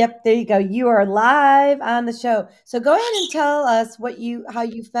 Yep. There you go. You are live on the show. So go ahead and tell us how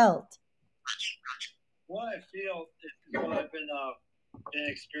you felt. What I feel is what I've been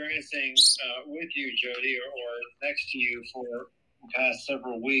experiencing with you, Jody, or next to you for the past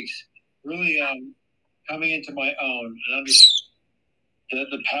several weeks. Really coming into my own and understanding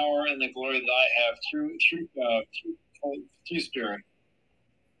the power and the glory that I have through Spirit.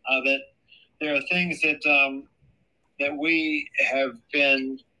 That there are things that we have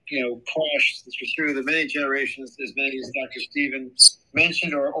been, crushed through the many generations, as many as Dr. Stephen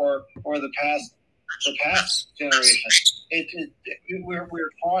mentioned, or the past generation. We're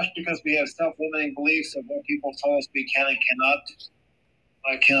crushed because we have self-limiting beliefs of what people tell us we can and cannot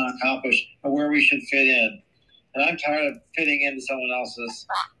accomplish, and where we should fit in. And I'm tired of fitting into someone else's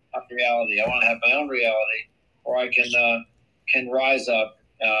reality. I want to have my own reality, where I can rise up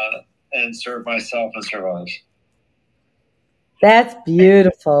and serve myself and serve others. That's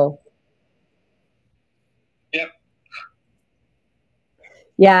beautiful. Yep.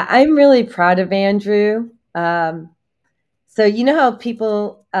 Yeah, I'm really proud of Andrew. So you know how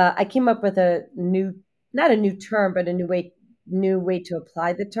people, I came up with not a new term, but a new way to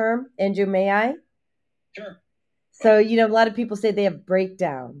apply the term. Andrew, may I? Sure. So, a lot of people say they have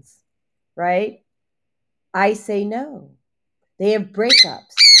breakdowns, right? I say no. They have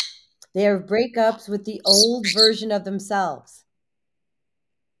breakups. They have breakups with the old version of themselves.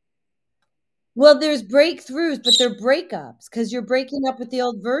 Well, there's breakthroughs, but they're breakups because you're breaking up with the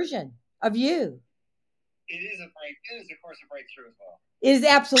old version of you. It is, of course, a breakthrough as well. It is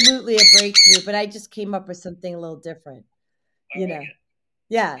absolutely a breakthrough, but I just came up with something a little different,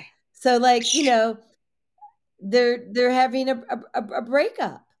 Yeah. So like, they're having a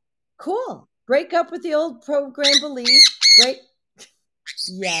breakup. Cool. Break up with the old program belief. Break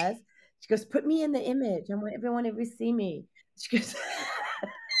Yes. She goes, put me in the image. I want everyone to see me. She goes,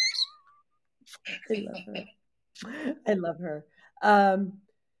 I love her. I love her.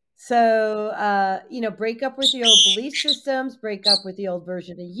 Break up with the old belief systems, break up with the old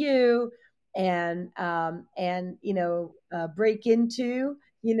version of you, and break into,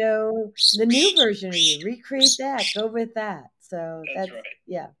 the new version of you. Recreate that. Go with that. So that's right.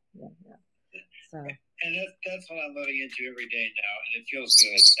 Yeah. So. And that's what I'm living into every day now, and it feels good.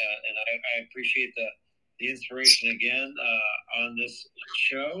 And I appreciate the inspiration again on this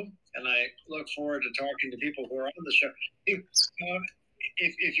show, and I look forward to talking to people who are on the show.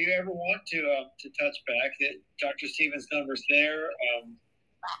 If you ever want to touch back, Dr. Stevens' number's there.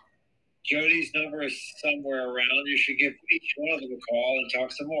 Jody's number is somewhere around. You should give each one of them a call and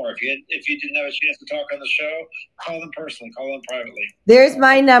talk some more. If you didn't have a chance to talk on the show, call them personally, call them privately. There's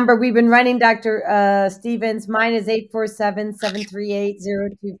my number. We've been running Dr. Stevens. Mine is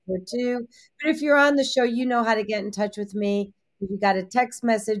 847-738-0242. But if you're on the show, you know how to get in touch with me. If you got a text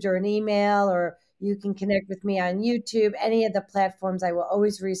message or an email, or you can connect with me on YouTube, any of the platforms, I will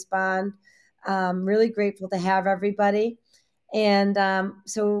always respond. Really grateful to have everybody. And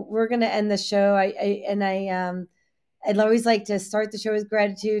so we're going to end the show. I'd always like to start the show with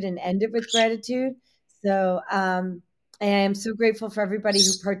gratitude and end it with gratitude. So I am so grateful for everybody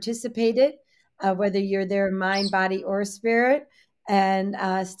who participated, whether you're there in mind, body, or spirit. And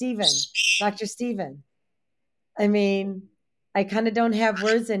Dr. Stephen, I mean, I kind of don't have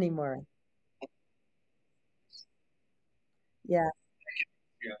words anymore. Yeah.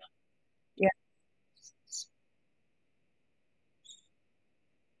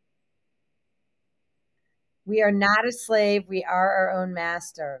 We are not a slave. We are our own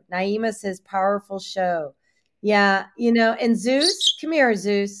master. Naima says, powerful show. Yeah, and Zeus, come here,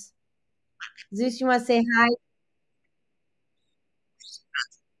 Zeus. Zeus, you want to say hi?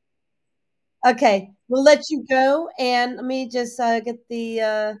 Okay, we'll let you go, and let me just get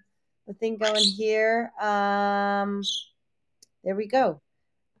the thing going here. There we go.